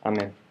God.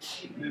 Amen.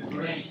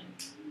 Amen.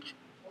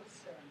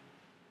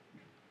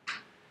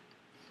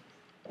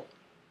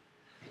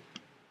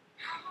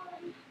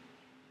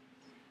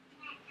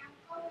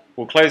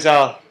 We'll close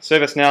our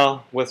service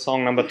now with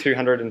song number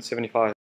 275.